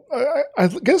 So I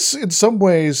guess in some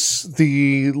ways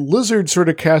the lizard sort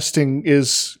of casting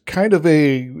is kind of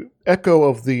a echo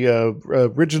of the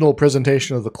original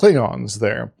presentation of the Klingons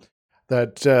there.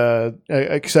 That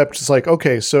except it's like,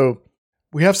 okay, so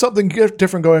we have something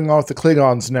different going on with the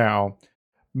Klingons now.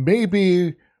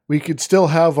 Maybe we could still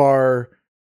have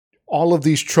all of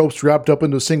these tropes wrapped up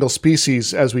into a single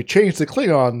species as we change the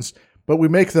Klingons, but we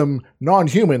make them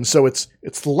non-human, so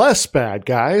it's less bad,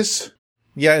 guys.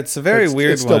 Yeah, it's a very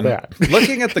weird it's one. Bad.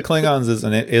 Looking at the Klingons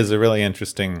is a really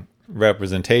interesting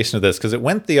representation of this, because it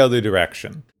went the other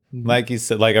direction. Mm-hmm. Like you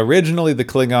said, like originally the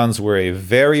Klingons were a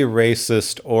very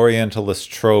racist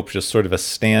Orientalist trope, just sort of a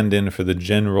stand-in for the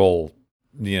general,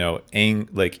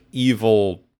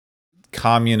 evil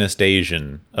communist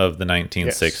Asian of the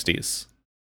 1960s.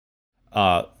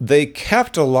 Yes. They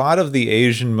kept a lot of the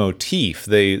Asian motif.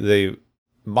 They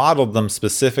modeled them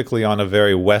specifically on a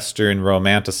very Western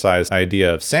romanticized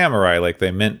idea of samurai, like they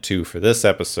meant to for this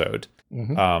episode.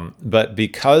 Mm-hmm. But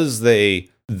because they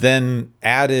then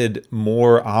added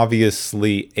more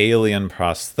obviously alien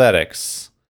prosthetics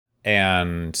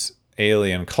and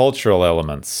alien cultural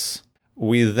elements,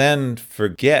 we then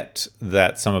forget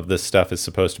that some of this stuff is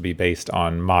supposed to be based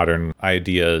on modern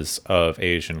ideas of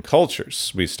Asian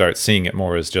cultures. We start seeing it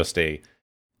more as just a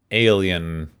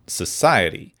alien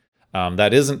society.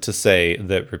 That isn't to say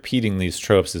that repeating these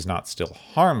tropes is not still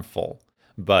harmful,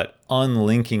 but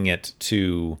unlinking it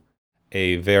to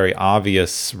a very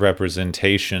obvious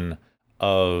representation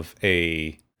of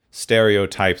a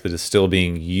stereotype that is still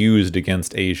being used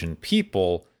against Asian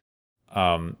people,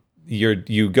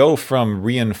 you go from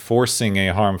reinforcing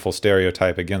a harmful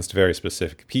stereotype against very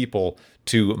specific people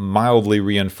to mildly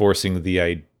reinforcing the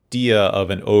idea of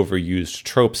an overused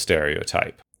trope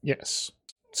stereotype. Yes.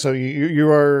 So you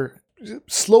are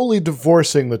slowly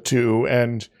divorcing the two,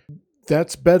 and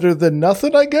that's better than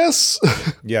nothing, I guess?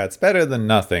 Yeah, it's better than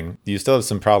nothing. You still have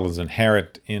some problems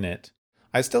inherent in it,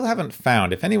 I still haven't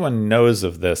found, if anyone knows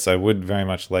of this, I would very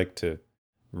much like to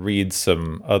read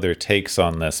some other takes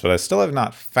on this, but I still have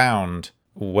not found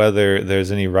whether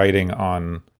there's any writing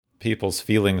on people's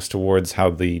feelings towards how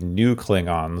the new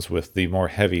Klingons with the more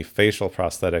heavy facial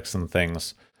prosthetics and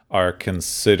things are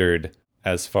considered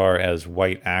as far as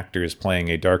white actors playing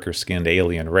a darker-skinned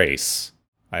alien race.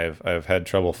 I've had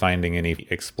trouble finding any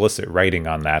explicit writing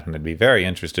on that, and I'd be very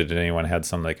interested if anyone had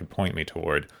something they could point me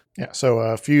toward. Yeah,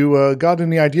 so if you got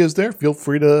any ideas there, feel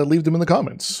free to leave them in the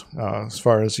comments, as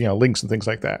far as, links and things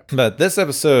like that. But this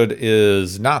episode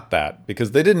is not that,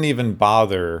 because they didn't even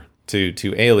bother to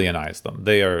alienize them.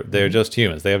 They're just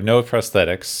humans. They have no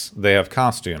prosthetics. They have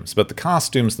costumes, but the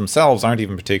costumes themselves aren't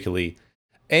even particularly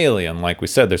alien. Like we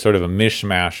said, they're sort of a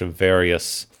mishmash of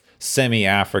various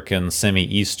semi-African,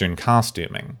 semi-Eastern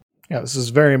costuming. Yeah, this is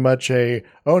very much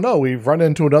oh no, we've run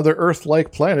into another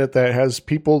Earth-like planet that has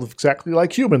people exactly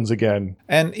like humans again.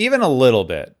 And even a little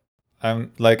bit.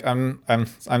 I'm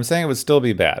saying it would still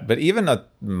be bad, but even a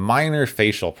minor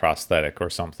facial prosthetic or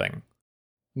something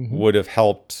would have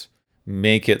helped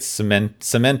make it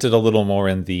cemented a little more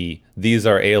in these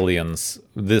are aliens.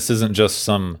 This isn't just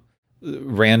some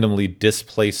randomly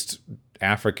displaced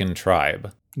African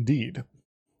tribe. Indeed.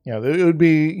 Yeah, it would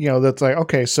be, that's like,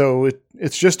 okay, so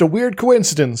it's just a weird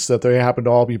coincidence that they happen to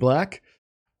all be black,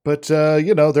 but,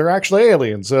 they're actually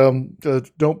aliens.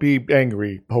 Don't be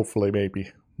angry, hopefully,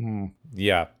 maybe.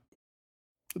 Yeah.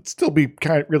 It'd still be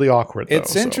kind of really awkward, though.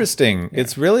 It's interesting. Yeah.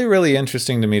 It's really, really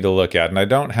interesting to me to look at, and I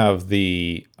don't have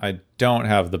the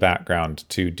background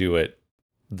to do it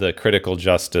the critical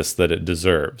justice that it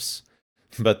deserves.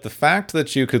 But the fact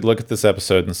that you could look at this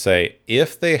episode and say,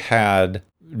 if they had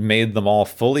made them all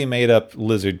fully made up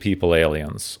lizard people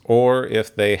aliens, or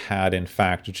if they had in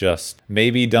fact just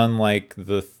maybe done like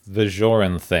the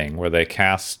Joran thing where they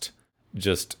cast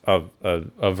just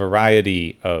a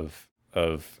variety of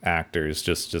actors,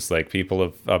 just like people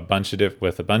of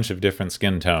with a bunch of different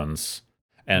skin tones,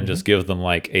 and just give them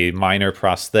like a minor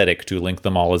prosthetic to link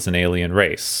them all as an alien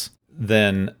race,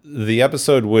 then the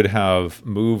episode would have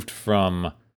moved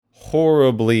from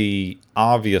horribly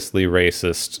obviously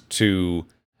racist to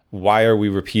why are we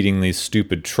repeating these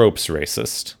stupid tropes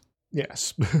racist?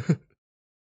 Yes.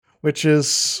 Which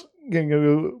is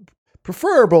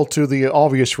preferable to the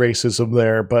obvious racism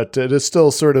there, but it is still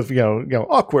sort of,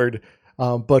 awkward.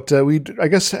 But we, I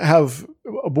guess, have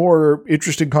a more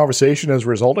interesting conversation as a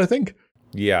result, I think.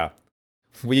 Yeah.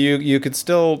 You could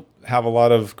still have a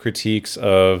lot of critiques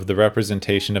of the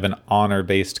representation of an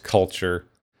honor-based culture,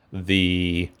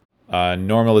 the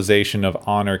normalization of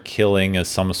honor killing as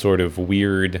some sort of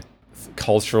weird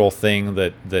cultural thing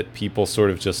that people sort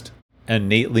of just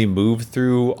innately move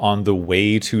through on the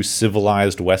way to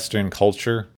civilized Western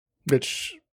culture.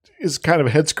 Which is kind of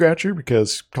a head-scratcher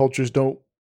because cultures don't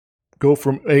go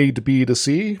from A to B to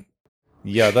C.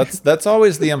 Yeah, that's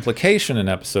always the implication in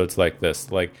episodes like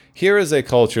this. Like, here is a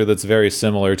culture that's very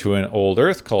similar to an old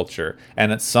Earth culture,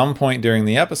 and at some point during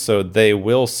the episode, they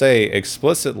will say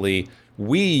explicitly,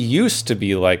 we used to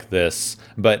be like this,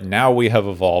 but now we have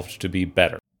evolved to be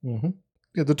better. Mm-hmm.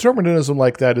 Yeah, determinism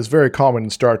like that is very common in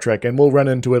Star Trek, and we'll run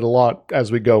into it a lot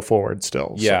as we go forward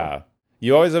still. Yeah. So.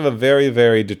 You always have a very,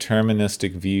 very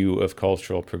deterministic view of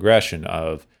cultural progression,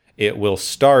 of it will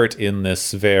start in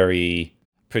this very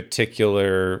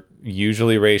particular,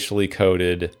 usually racially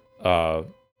coded,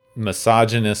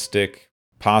 misogynistic,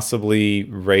 possibly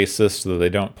racist, though they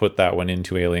don't put that one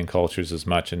into alien cultures as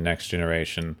much in Next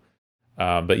Generation,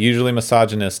 but usually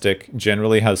misogynistic,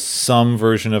 generally has some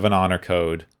version of an honor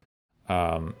code,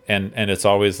 and it's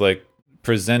always like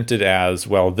presented as,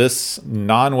 well, this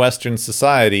non-Western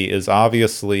society is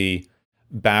obviously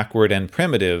backward and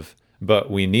primitive,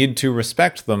 but we need to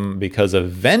respect them because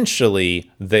eventually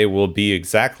they will be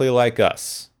exactly like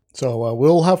us. So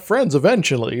we'll have friends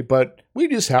eventually, but we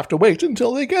just have to wait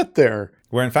until they get there.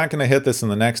 We're in fact going to hit this in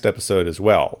the next episode as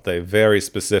well. They very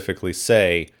specifically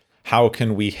say, how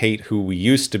can we hate who we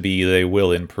used to be? They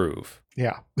will improve.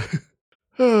 Yeah.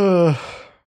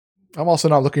 I'm also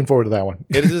not looking forward to that one.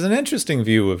 It is an interesting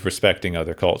view of respecting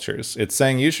other cultures. It's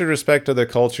saying you should respect other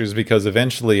cultures because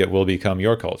eventually it will become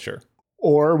your culture.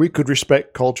 Or we could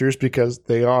respect cultures because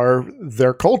they are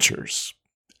their cultures,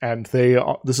 and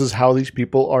this is how these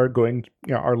people are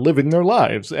are living their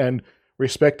lives. And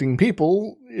respecting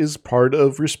people is part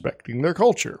of respecting their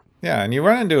culture. Yeah, and you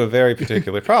run into a very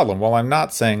particular problem. While I'm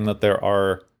not saying that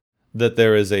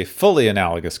there is a fully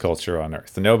analogous culture on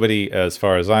Earth, nobody, as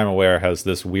far as I'm aware, has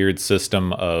this weird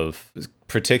system of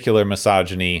particular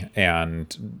misogyny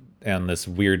and this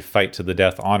weird fight to the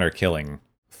death honor killing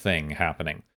thing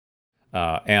happening.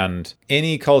 And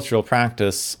any cultural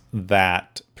practice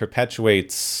that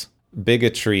perpetuates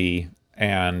bigotry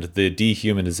and the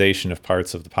dehumanization of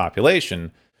parts of the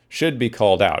population should be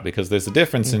called out, because there's a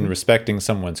difference in respecting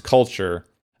someone's culture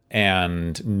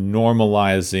and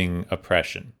normalizing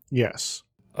oppression. Yes.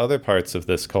 Other parts of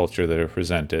this culture that are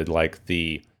presented, like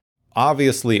the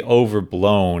obviously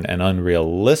overblown and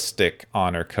unrealistic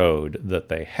honor code that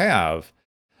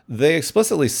they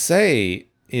explicitly say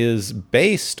is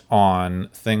based on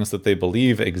things that they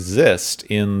believe exist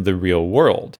in the real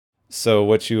world. So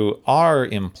what you are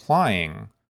implying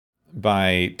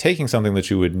by taking something that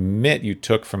you admit you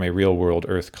took from a real-world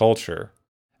Earth culture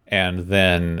and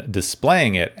then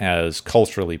displaying it as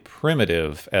culturally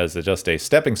primitive, as just a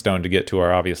stepping stone to get to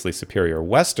our obviously superior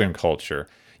Western culture,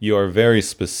 you are very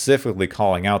specifically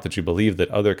calling out that you believe that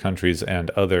other countries and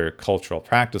other cultural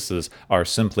practices are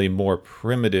simply more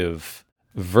primitive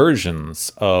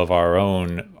versions of our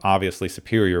own obviously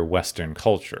superior Western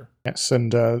culture. Yes,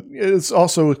 and it's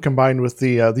also combined with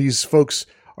these folks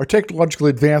are technologically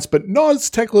advanced, but not as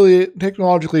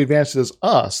technologically advanced as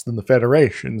us than the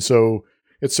Federation. So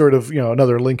it's sort of,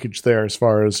 another linkage there as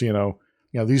far as,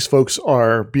 these folks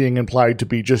are being implied to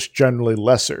be just generally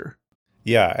lesser.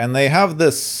 Yeah, and they have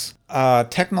this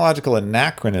technological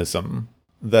anachronism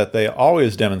that they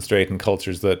always demonstrate in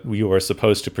cultures that you are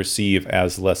supposed to perceive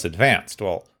as less advanced.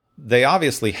 Well, they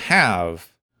obviously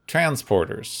have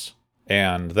transporters,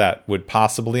 and that would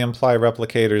possibly imply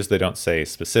replicators. They don't say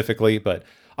specifically, but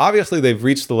obviously they've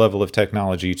reached the level of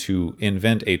technology to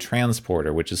invent a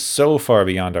transporter, which is so far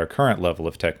beyond our current level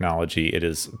of technology, it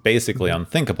is basically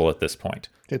unthinkable at this point.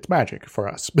 It's magic for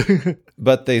us.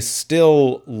 But they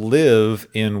still live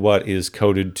in what is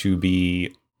coded to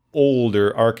be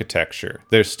older architecture.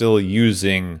 They're still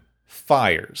using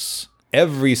fires.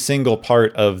 Every single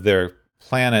part of their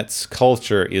planet's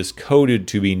culture is coded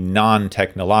to be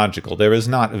non-technological. There is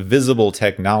not visible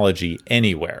technology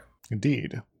anywhere.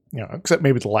 Indeed. Except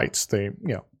maybe the lights.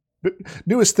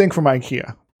 Newest thing from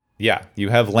IKEA. Yeah, you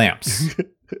have lamps.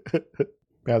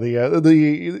 Yeah,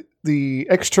 the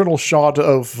external shot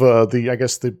of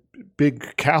the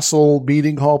big castle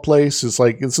meeting hall place is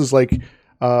like, this is like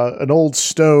an old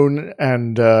stone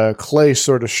and clay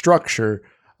sort of structure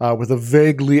with a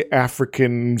vaguely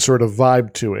African sort of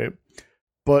vibe to it.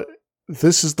 But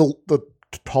this is the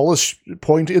tallest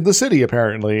point in the city,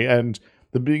 apparently, and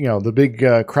the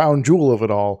big crown jewel of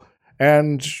it all.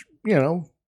 And,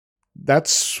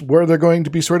 that's where they're going to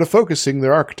be sort of focusing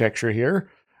their architecture here.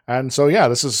 And so, yeah,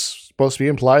 this is supposed to be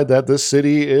implied that this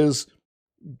city is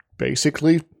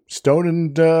basically stone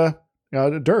and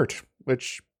dirt,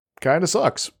 which kind of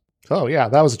sucks. So, yeah,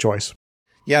 that was a choice.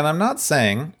 Yeah, and I'm not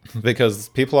saying, because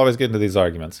people always get into these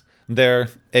arguments, there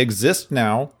exist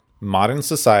now modern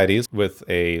societies with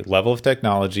a level of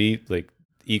technology like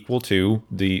equal to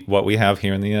what we have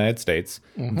here in the United States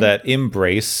that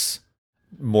embrace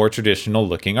more traditional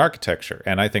looking architecture.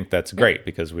 And I think that's great,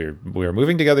 because we're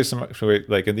moving together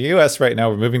like in the US right now,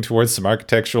 we're moving towards some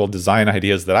architectural design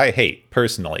ideas that I hate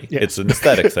personally. Yes. It's an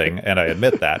aesthetic thing, and I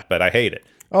admit that, but I hate it.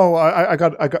 Oh, I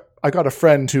got a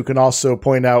friend who can also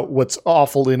point out what's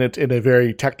awful in it in a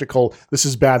very technical, this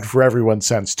is bad for everyone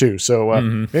sense too. So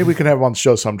maybe we can have him on the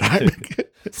show sometime.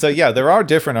 So yeah, there are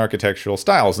different architectural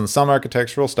styles, and some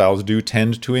architectural styles do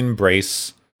tend to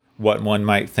embrace what one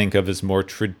might think of as more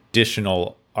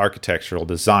traditional architectural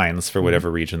designs for whatever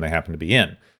region they happen to be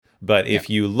in. But if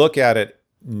you look at it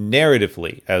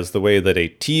narratively as the way that a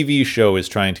TV show is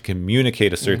trying to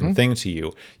communicate a certain thing to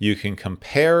you, you can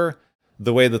compare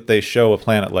the way that they show a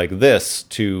planet like this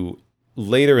to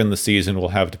later in the season we'll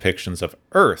have depictions of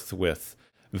Earth with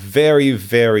very,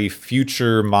 very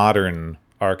future modern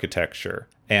architecture.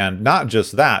 And not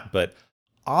just that, but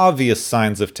obvious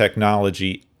signs of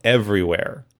technology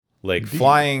everywhere. Like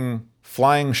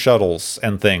flying shuttles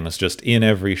and things just in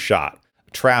every shot.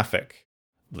 Traffic,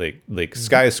 like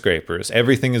skyscrapers.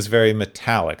 Everything is very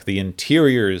metallic. The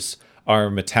interiors are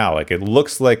metallic. It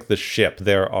looks like the ship.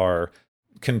 There are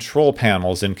control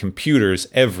panels and computers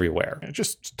everywhere.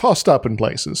 Just tossed up in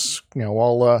places.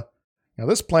 While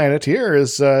this planet here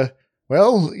is,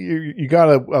 you got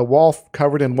a wall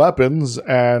covered in weapons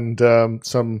and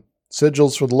some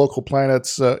sigils for the local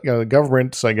planets, the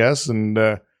governments, I guess, and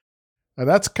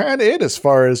that's kind of it as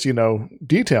far as,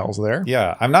 details there.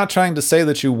 Yeah, I'm not trying to say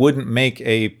that you wouldn't make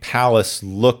a palace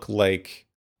look like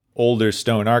older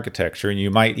stone architecture, and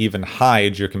you might even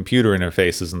hide your computer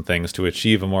interfaces and things to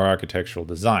achieve a more architectural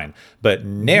design. But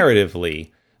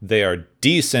narratively, they are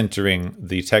decentering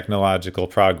the technological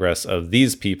progress of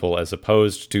these people as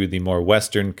opposed to the more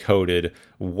Western-coded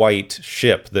white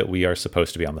ship that we are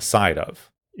supposed to be on the side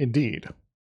of. Indeed.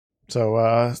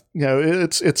 So,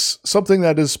 it's something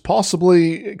that is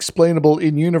possibly explainable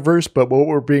in universe, but what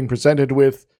we're being presented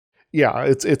with,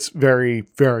 it's very,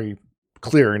 very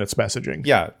clear in its messaging.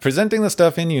 Yeah, presenting the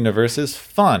stuff in universe is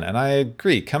fun, and I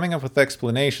agree. Coming up with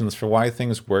explanations for why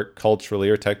things work culturally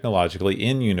or technologically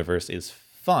in universe is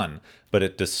fun, but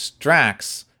it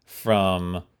distracts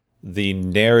from the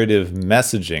narrative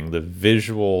messaging, the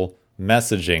visual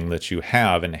messaging that you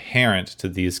have inherent to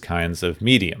these kinds of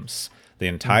mediums. The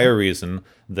entire reason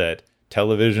that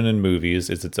television and movies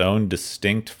is its own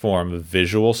distinct form of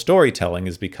visual storytelling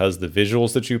is because the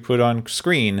visuals that you put on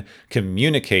screen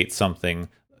communicate something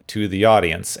to the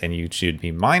audience, and you should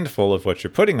be mindful of what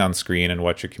you're putting on screen and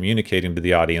what you're communicating to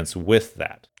the audience with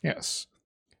that. Yes.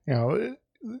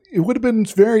 It would have been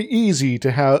very easy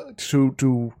to have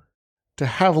to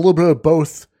have a little bit of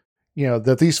both,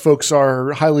 that these folks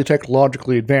are highly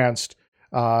technologically advanced,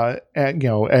 and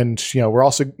we're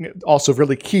also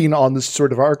really keen on this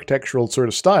sort of architectural sort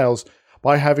of styles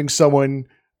by having someone,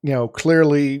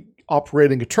 clearly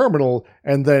operating a terminal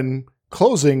and then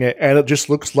closing it, and it just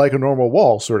looks like a normal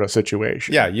wall sort of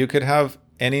situation. Yeah, you could have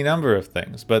any number of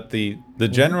things, but the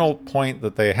general point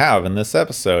that they have in this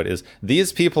episode is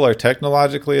these people are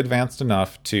technologically advanced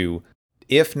enough to,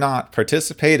 if not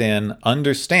participate in,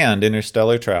 understand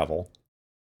interstellar travel,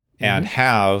 and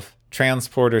have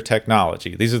transporter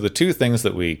technology. These are the two things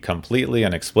that we completely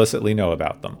and explicitly know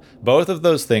about them. Both of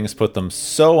those things put them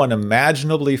so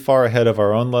unimaginably far ahead of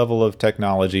our own level of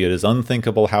technology, it is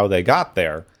unthinkable how they got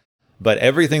there. But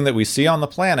everything that we see on the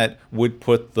planet would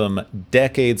put them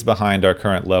decades behind our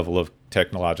current level of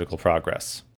technological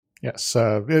progress. Yes,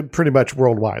 pretty much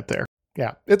worldwide there.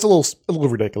 Yeah, it's a little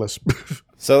ridiculous.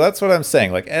 So that's what I'm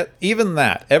saying. Like, even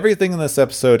that, everything in this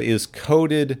episode is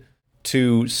coded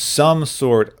to some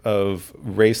sort of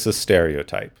racist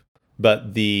stereotype.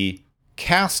 But the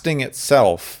casting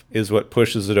itself is what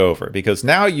pushes it over. Because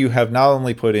now you have not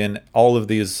only put in all of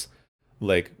these,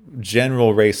 like,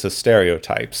 general racist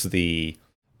stereotypes, the,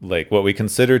 like, what we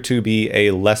consider to be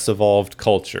a less evolved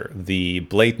culture, the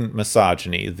blatant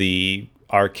misogyny, the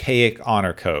archaic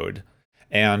honor code,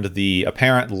 and the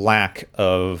apparent lack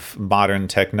of modern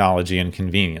technology and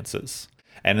conveniences.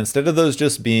 And instead of those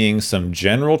just being some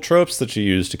general tropes that you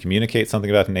use to communicate something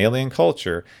about an alien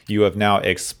culture, you have now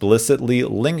explicitly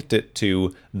linked it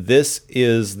to, this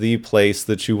is the place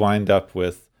that you wind up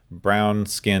with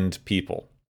brown-skinned people.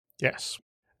 Yes.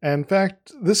 In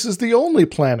fact, this is the only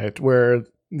planet where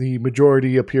the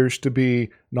majority appears to be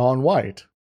non-white.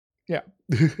 Yeah.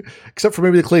 Except for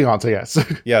maybe the Klingons, I guess.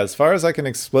 Yeah, as far as I can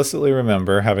explicitly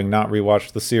remember, having not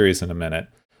rewatched the series in a minute,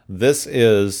 this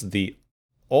is the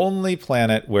only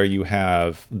planet where you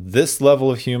have this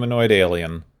level of humanoid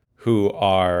alien who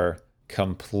are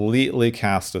completely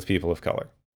cast as people of color.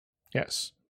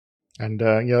 Yes. And,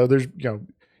 there's,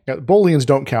 Bolians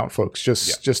don't count, folks.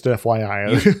 Just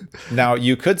FYI. Now,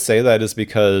 you could say that is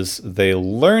because they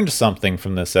learned something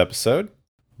from this episode,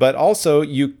 but also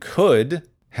you could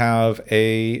have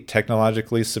a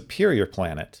technologically superior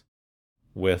planet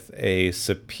with a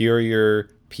superior,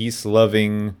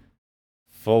 peace-loving,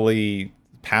 fully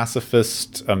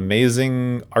pacifist,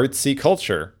 amazing, artsy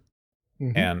culture,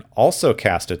 and also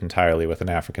cast it entirely with an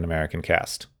African-American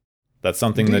cast. That's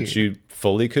something that you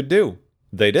fully could do.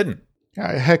 They didn't.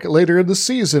 Yeah, heck, later in the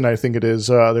season, I think it is,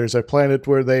 there's a planet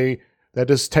where that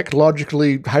is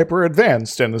technologically hyper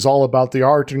advanced and is all about the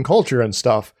art and culture and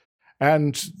stuff.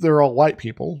 And they're all white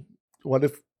people. What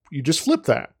if you just flip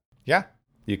that? Yeah,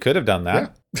 you could have done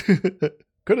that. Yeah.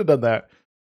 Could have done that.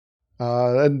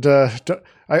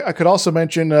 I could also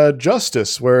mention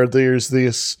Justice, where there's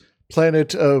this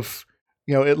planet of,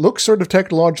 it looks sort of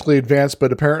technologically advanced,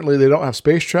 but apparently they don't have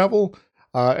space travel,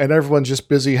 and everyone's just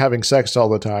busy having sex all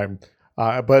the time.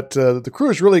 But the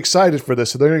crew is really excited for this,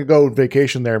 so they're going to go on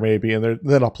vacation there maybe, and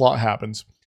then a plot happens.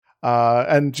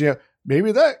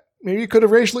 Maybe you could have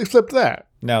racially flipped that.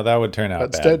 No, that would turn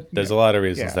out bad. There's a lot of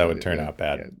reasons that would turn out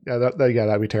bad.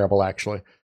 That'd be terrible, actually.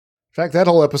 In fact, that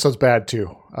whole episode's bad,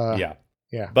 too.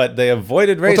 Yeah. But they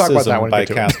avoided racism by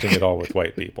casting it all with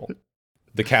white people.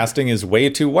 The casting is way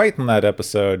too white in that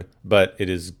episode, but it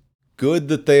is good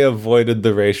that they avoided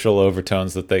the racial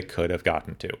overtones that they could have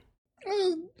gotten to.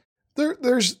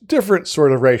 There's different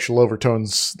sort of racial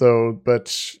overtones, though,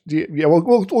 but yeah,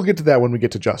 we'll get to that when we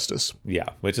get to Justice. Yeah,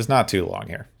 which is not too long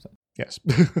here. So. Yes.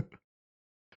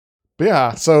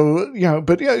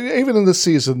 But even in this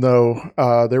season, though,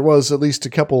 there was at least a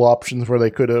couple options where they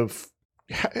could have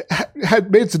had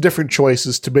made some different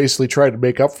choices to basically try to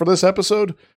make up for this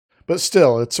episode. But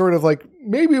still, it's sort of like,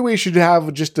 maybe we should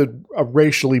have just a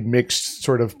racially mixed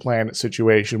sort of planet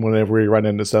situation whenever we run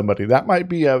into somebody. That might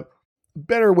be a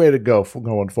better way to go for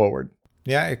going forward.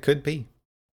 Yeah, it could be.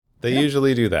 They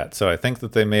usually do that. So I think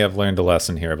that they may have learned a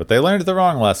lesson here, but they learned the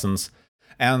wrong lessons.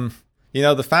 And,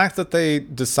 the fact that they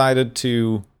decided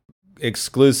to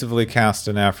exclusively cast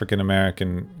an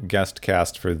African-American guest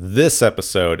cast for this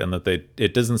episode and that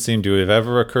it doesn't seem to have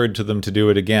ever occurred to them to do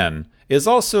it again is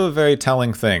also a very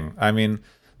telling thing. I mean,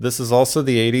 this is also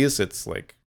the 80s. It's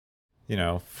like,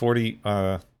 40,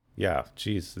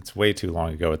 it's way too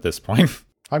long ago at this point.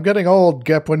 I'm getting old,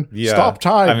 Gepwin. Yeah. Stop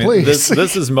time, please.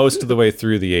 This is most of the way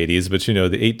through the 80s, but the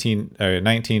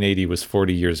 1980 was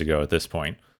 40 years ago at this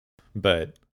point.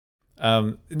 But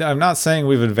I'm not saying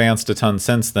we've advanced a ton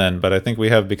since then, but I think we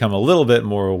have become a little bit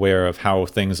more aware of how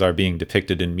things are being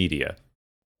depicted in media.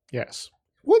 Yes.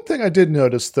 One thing I did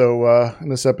notice, though, in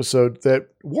this episode, that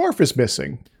Worf is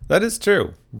missing. That is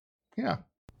true. Yeah.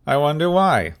 I wonder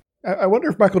why. I wonder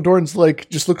if Michael Dorn's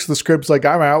just looks at the scripts like,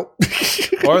 I'm out.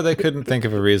 Or they couldn't think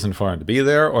of a reason for him to be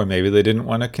there, or maybe they didn't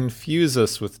want to confuse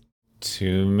us with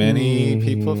too many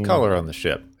people of color on the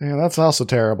ship. Yeah, that's also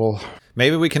terrible.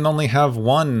 Maybe we can only have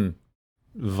one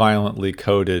violently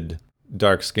coded,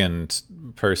 dark-skinned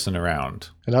person around.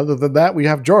 And other than that, we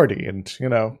have Geordi,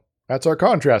 and, that's our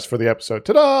contrast for the episode.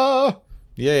 Ta-da!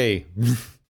 Yay.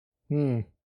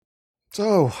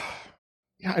 So,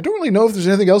 yeah, I don't really know if there's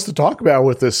anything else to talk about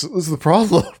with this. This is the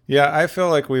problem. Yeah, I feel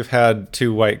like we've had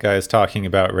two white guys talking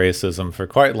about racism for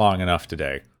quite long enough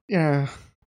today. Yeah.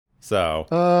 So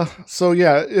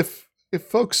yeah, if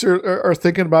folks are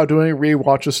thinking about doing a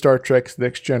rewatch of Star Trek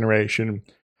Next Generation,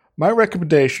 my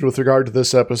recommendation with regard to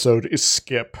this episode is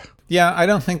skip. Yeah, I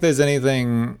don't think there's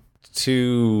anything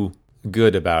too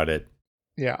good about it.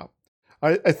 Yeah.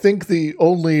 I think the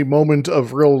only moment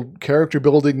of real character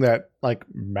building that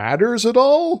matters at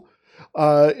all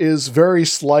is very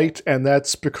slight, and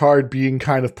that's Picard being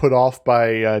kind of put off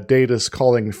by Data's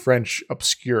calling French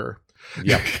obscure.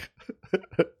 Yep.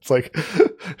 It's like,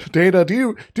 Data,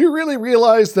 do you really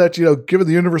realize that, given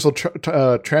the universal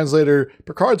translator,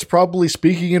 Picard's probably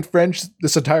speaking in French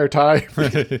this entire time?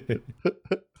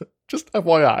 Just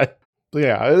FYI.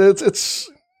 Yeah, it's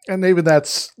and even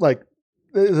that's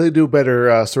they do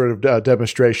better sort of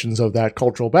demonstrations of that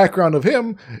cultural background of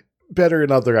him better in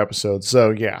other episodes. So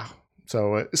yeah.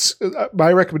 So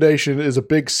my recommendation is a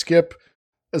big skip.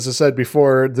 As I said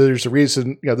before, there's a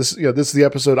reason. This is the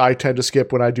episode I tend to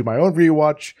skip when I do my own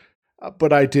rewatch,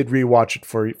 but I did rewatch it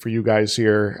for you guys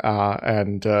here,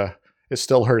 and it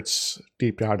still hurts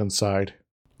deep down inside.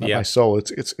 My soul.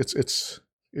 It's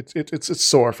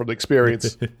sore from the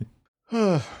experience.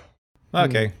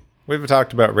 Okay. We've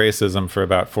talked about racism for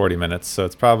about 40 minutes, so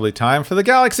it's probably time for the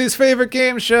Galaxy's favorite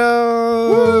game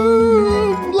show!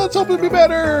 Woo! Let's hope it'll be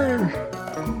better!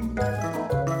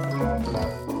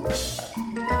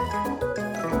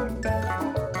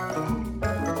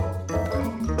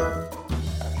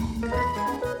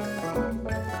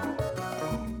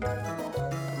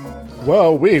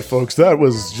 Well, folks, that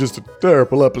was just a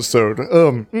terrible episode.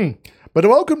 But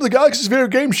welcome to the Galaxy's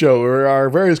favorite game show, where our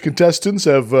various contestants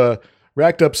have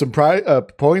racked up some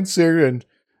points here, and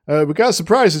we got some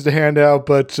prizes to hand out,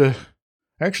 but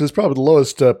actually it's probably the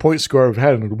lowest point score I've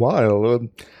had in a while.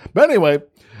 But anyway,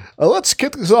 let's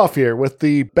kick this off here with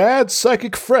the Bad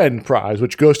Psychic Friend prize,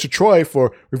 which goes to Troy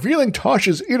for revealing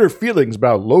Tasha's inner feelings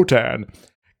about Lotan.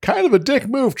 Kind of a dick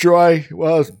move, Troy.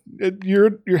 Well,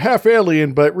 you're half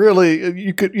alien, but really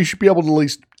you should be able to at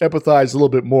least empathize a little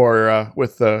bit more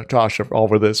with Tasha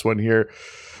over this one here.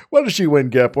 What does she win,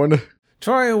 Gepwin?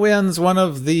 Troy wins one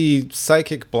of the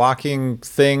psychic blocking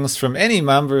things from any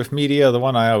member of media. The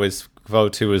one I always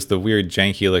vote to is the weird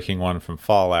janky-looking one from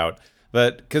Fallout.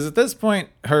 But because at this point,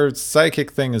 her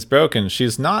psychic thing is broken,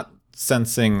 she's not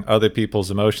sensing other people's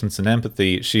emotions and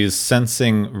empathy. She's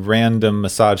sensing random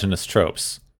misogynist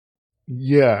tropes.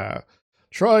 Yeah.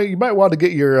 Troy, you might want to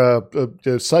get your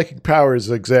psychic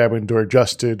powers examined or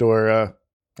adjusted or,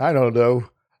 I don't know,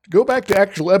 go back to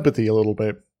actual empathy a little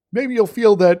bit. Maybe you'll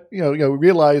feel that,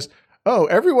 realize, oh,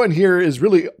 everyone here is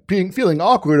really feeling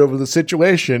awkward over the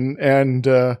situation and,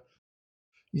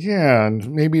 and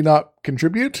maybe not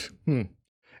contribute.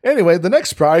 Anyway, the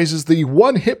next prize is the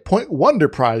One Hit Point Wonder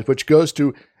prize, which goes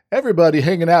to everybody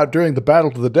hanging out during the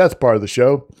Battle to the Death part of the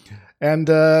show. And,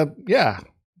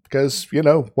 because,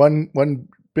 one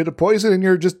bit of poison and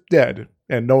you're just dead,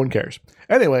 and no one cares.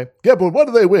 Anyway, Gepwin, what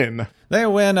do they win? They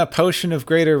win a Potion of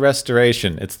Greater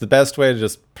Restoration. It's the best way to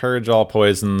just purge all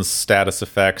poisons, status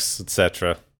effects,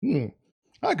 etc.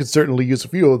 I could certainly use a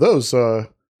few of those,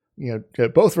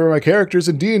 both for my characters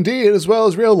in D&D as well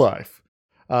as real life.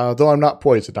 Though I'm not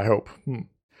poisoned, I hope.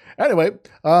 Anyway,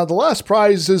 the last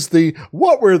prize is the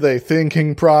What Were They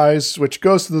Thinking prize, which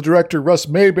goes to the director Russ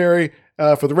Mayberry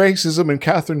for the racism and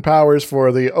Catherine Powers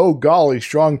for the, oh golly,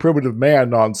 strong primitive man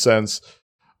nonsense.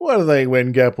 What do they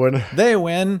win, Gepwin? They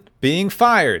win being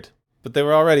fired, but they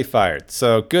were already fired,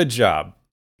 so good job.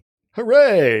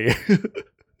 Hooray!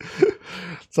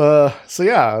 So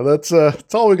yeah, that's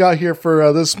all we got here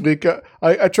for this week.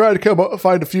 I tried to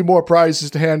find a few more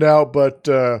prizes to hand out, but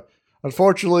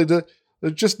unfortunately,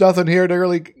 there's just nothing here to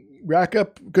really rack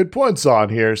up good points on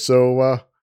here. So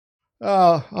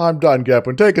I'm done,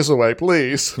 Gepwin. Take us away,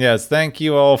 please. Yes, thank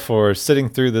you all for sitting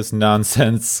through this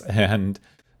nonsense and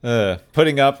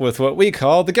putting up with what we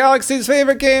call the Galaxy's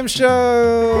favorite game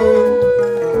show.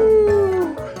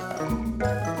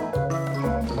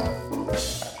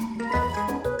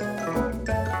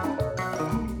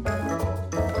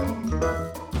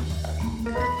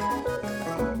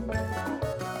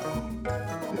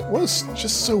 It was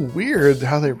just so weird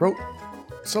how they wrote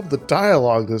some of the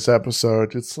dialogue this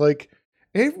episode. It's like,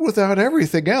 even without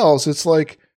everything else, it's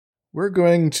like, we're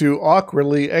going to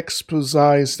awkwardly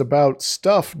exposize about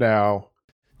stuff now.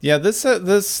 Yeah, this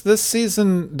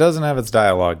season doesn't have its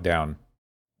dialogue down.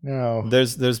 No.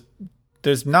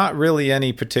 There's not really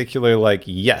any particular, like,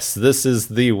 yes, this is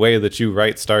the way that you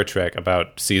write Star Trek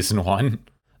about season 1.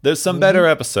 There's some better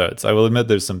episodes. I will admit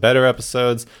there's some better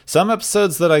episodes. Some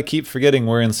episodes that I keep forgetting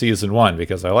were in season 1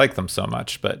 because I like them so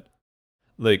much. But,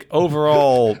 like,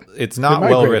 overall, it's not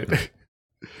well written.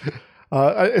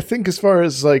 I think as far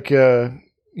as, like,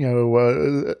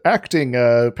 acting,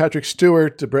 Patrick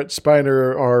Stewart, Brett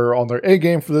Spiner are on their A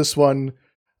game for this one.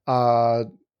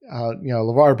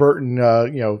 LeVar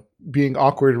Burton, being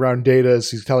awkward around Data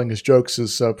as he's telling his jokes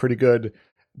is pretty good.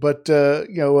 But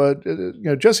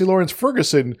Jesse Lawrence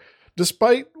Ferguson,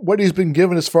 despite what he's been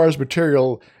given as far as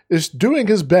material, is doing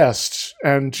his best.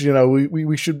 And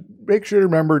we should make sure to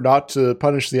remember not to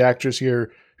punish the actors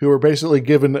here who are basically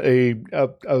given a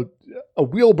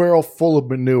wheelbarrow full of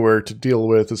manure to deal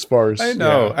with. As far as I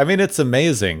know, I mean, it's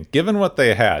amazing given what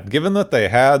they had. Given that they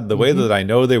had the way that I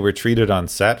know they were treated on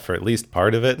set for at least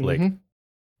part of it, like.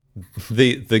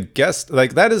 The guest,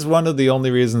 like, that is one of the only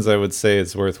reasons I would say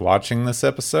it's worth watching this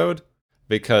episode,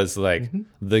 because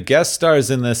the guest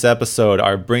stars in this episode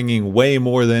are bringing way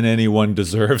more than anyone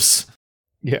deserves.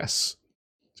 Yes.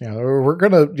 We're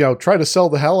gonna try to sell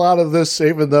the hell out of this,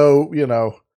 even though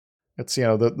it's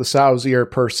the sow's ear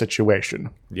purse situation.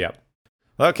 Yep.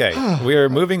 Okay, we are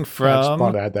moving from. I just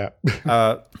want to add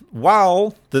that.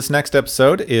 While this next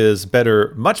episode is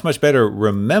much better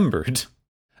remembered.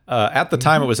 At the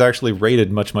time, it was actually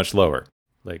rated much lower,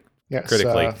 like, yes,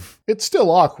 critically. It's still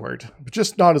awkward, but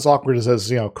just not as awkward as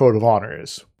Code of Honor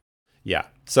is. Yeah.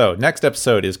 So next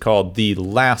episode is called The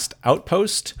Last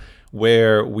Outpost,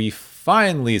 where we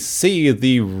finally see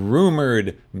the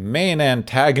rumored main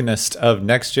antagonist of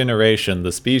Next Generation,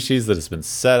 the species that has been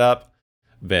set up,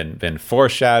 been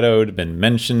foreshadowed, been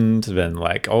mentioned, been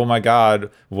like, oh my god,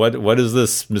 what is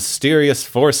this mysterious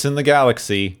force in the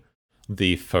galaxy?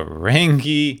 The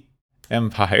Ferengi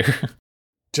Empire.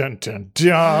 Dun, dun,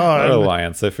 dun.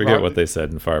 Alliance. I forget what they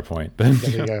said in Farpoint. But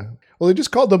yeah. Well, they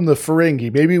just called them the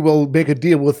Ferengi. Maybe we'll make a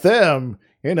deal with them.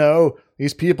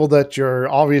 These people that you're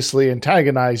obviously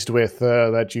antagonized with,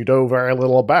 that you know very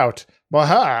little about.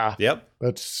 Maha. Yep.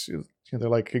 But they're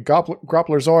like,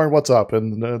 Groppler Zorn, what's up?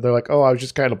 And they're like, oh, I was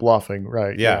just kind of bluffing.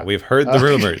 Right. Yeah, we've heard the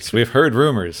rumors. We've heard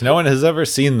rumors. No one has ever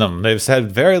seen them. They've had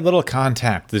very little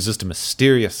contact. There's just a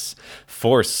mysterious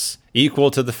force equal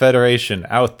to the Federation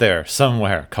out there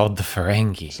somewhere called the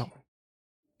Ferengi.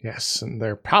 Yes, and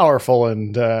they're powerful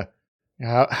and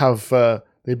have the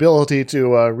ability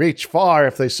to reach far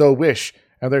if they so wish.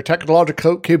 And their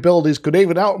technological capabilities could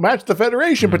even outmatch the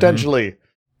Federation, potentially.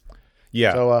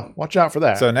 Yeah. So watch out for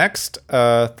that. So next,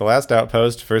 The Last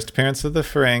Outpost, first appearance of the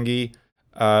Ferengi,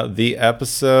 the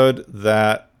episode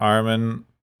that Armin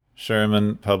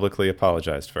Sherman publicly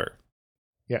apologized for.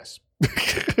 Yes.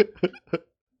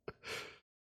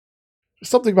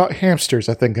 Something about hamsters,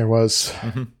 I think there was.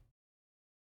 Mm-hmm.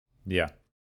 Yeah.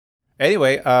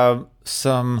 Anyway,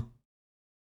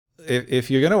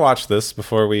 if you're gonna watch this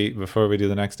before we do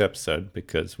the next episode,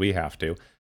 because we have to.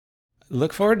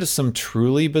 Look forward to some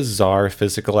truly bizarre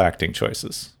physical acting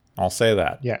choices. I'll say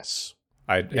that. Yes.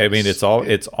 I mean, it's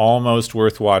almost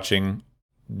worth watching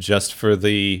just for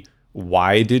the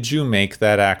why did you make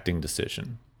that acting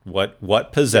decision?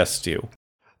 What possessed you?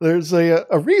 There's a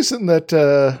reason that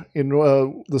in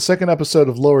the second episode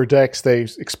of Lower Decks they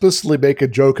explicitly make a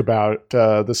joke about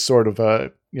this sort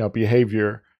of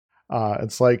behavior.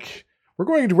 It's like, we're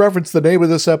going to reference the name of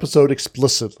this episode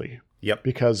explicitly. Yep.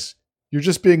 Because you're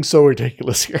just being so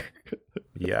ridiculous here.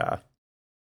 Yeah.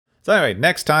 So anyway,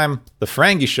 next time, the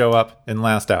Ferengi show up in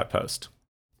Last Outpost.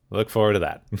 Look forward to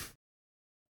that.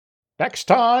 Next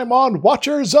time on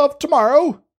Watchers of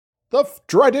Tomorrow, the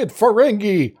dreaded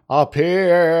Ferengi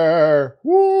appear.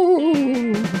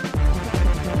 Woo!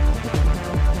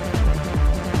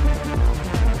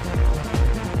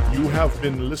 You have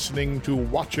been listening to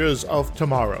Watchers of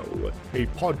Tomorrow, a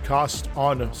podcast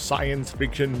on science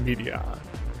fiction media.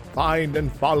 Find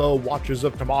and follow Watchers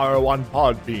of Tomorrow on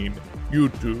Podbean,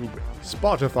 YouTube,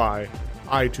 Spotify,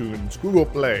 iTunes, Google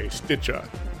Play, Stitcher,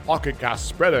 Pocket Cast,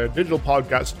 Spreader, Digital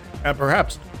Podcast, and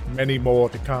perhaps many more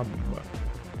to come.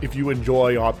 If you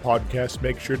enjoy our podcast,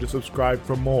 make sure to subscribe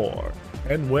for more.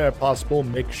 And where possible,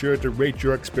 make sure to rate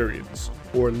your experience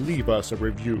or leave us a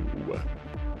review.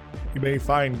 You may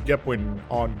find Gepwin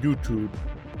on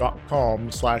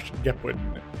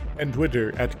youtube.com/Gepwin and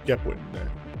Twitter @Gepwin.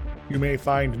 You may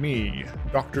find me,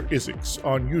 Dr. Isix,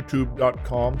 on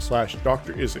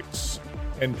youtube.com/Dr. Isix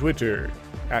and Twitter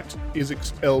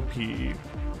 @IsixLP.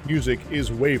 Music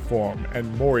is Waveform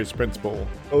and Maury's Principle,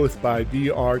 both by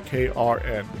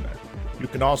DRKRN. You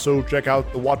can also check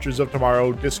out the Watchers of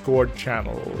Tomorrow Discord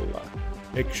channel.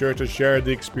 Make sure to share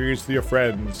the experience with your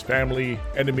friends, family,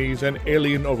 enemies, and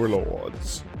alien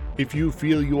overlords. If you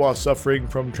feel you are suffering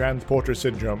from transporter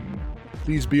syndrome,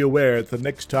 please be aware that the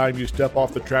next time you step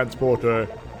off the transporter,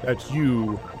 that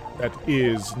you, that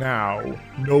is now,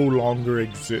 no longer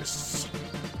exists.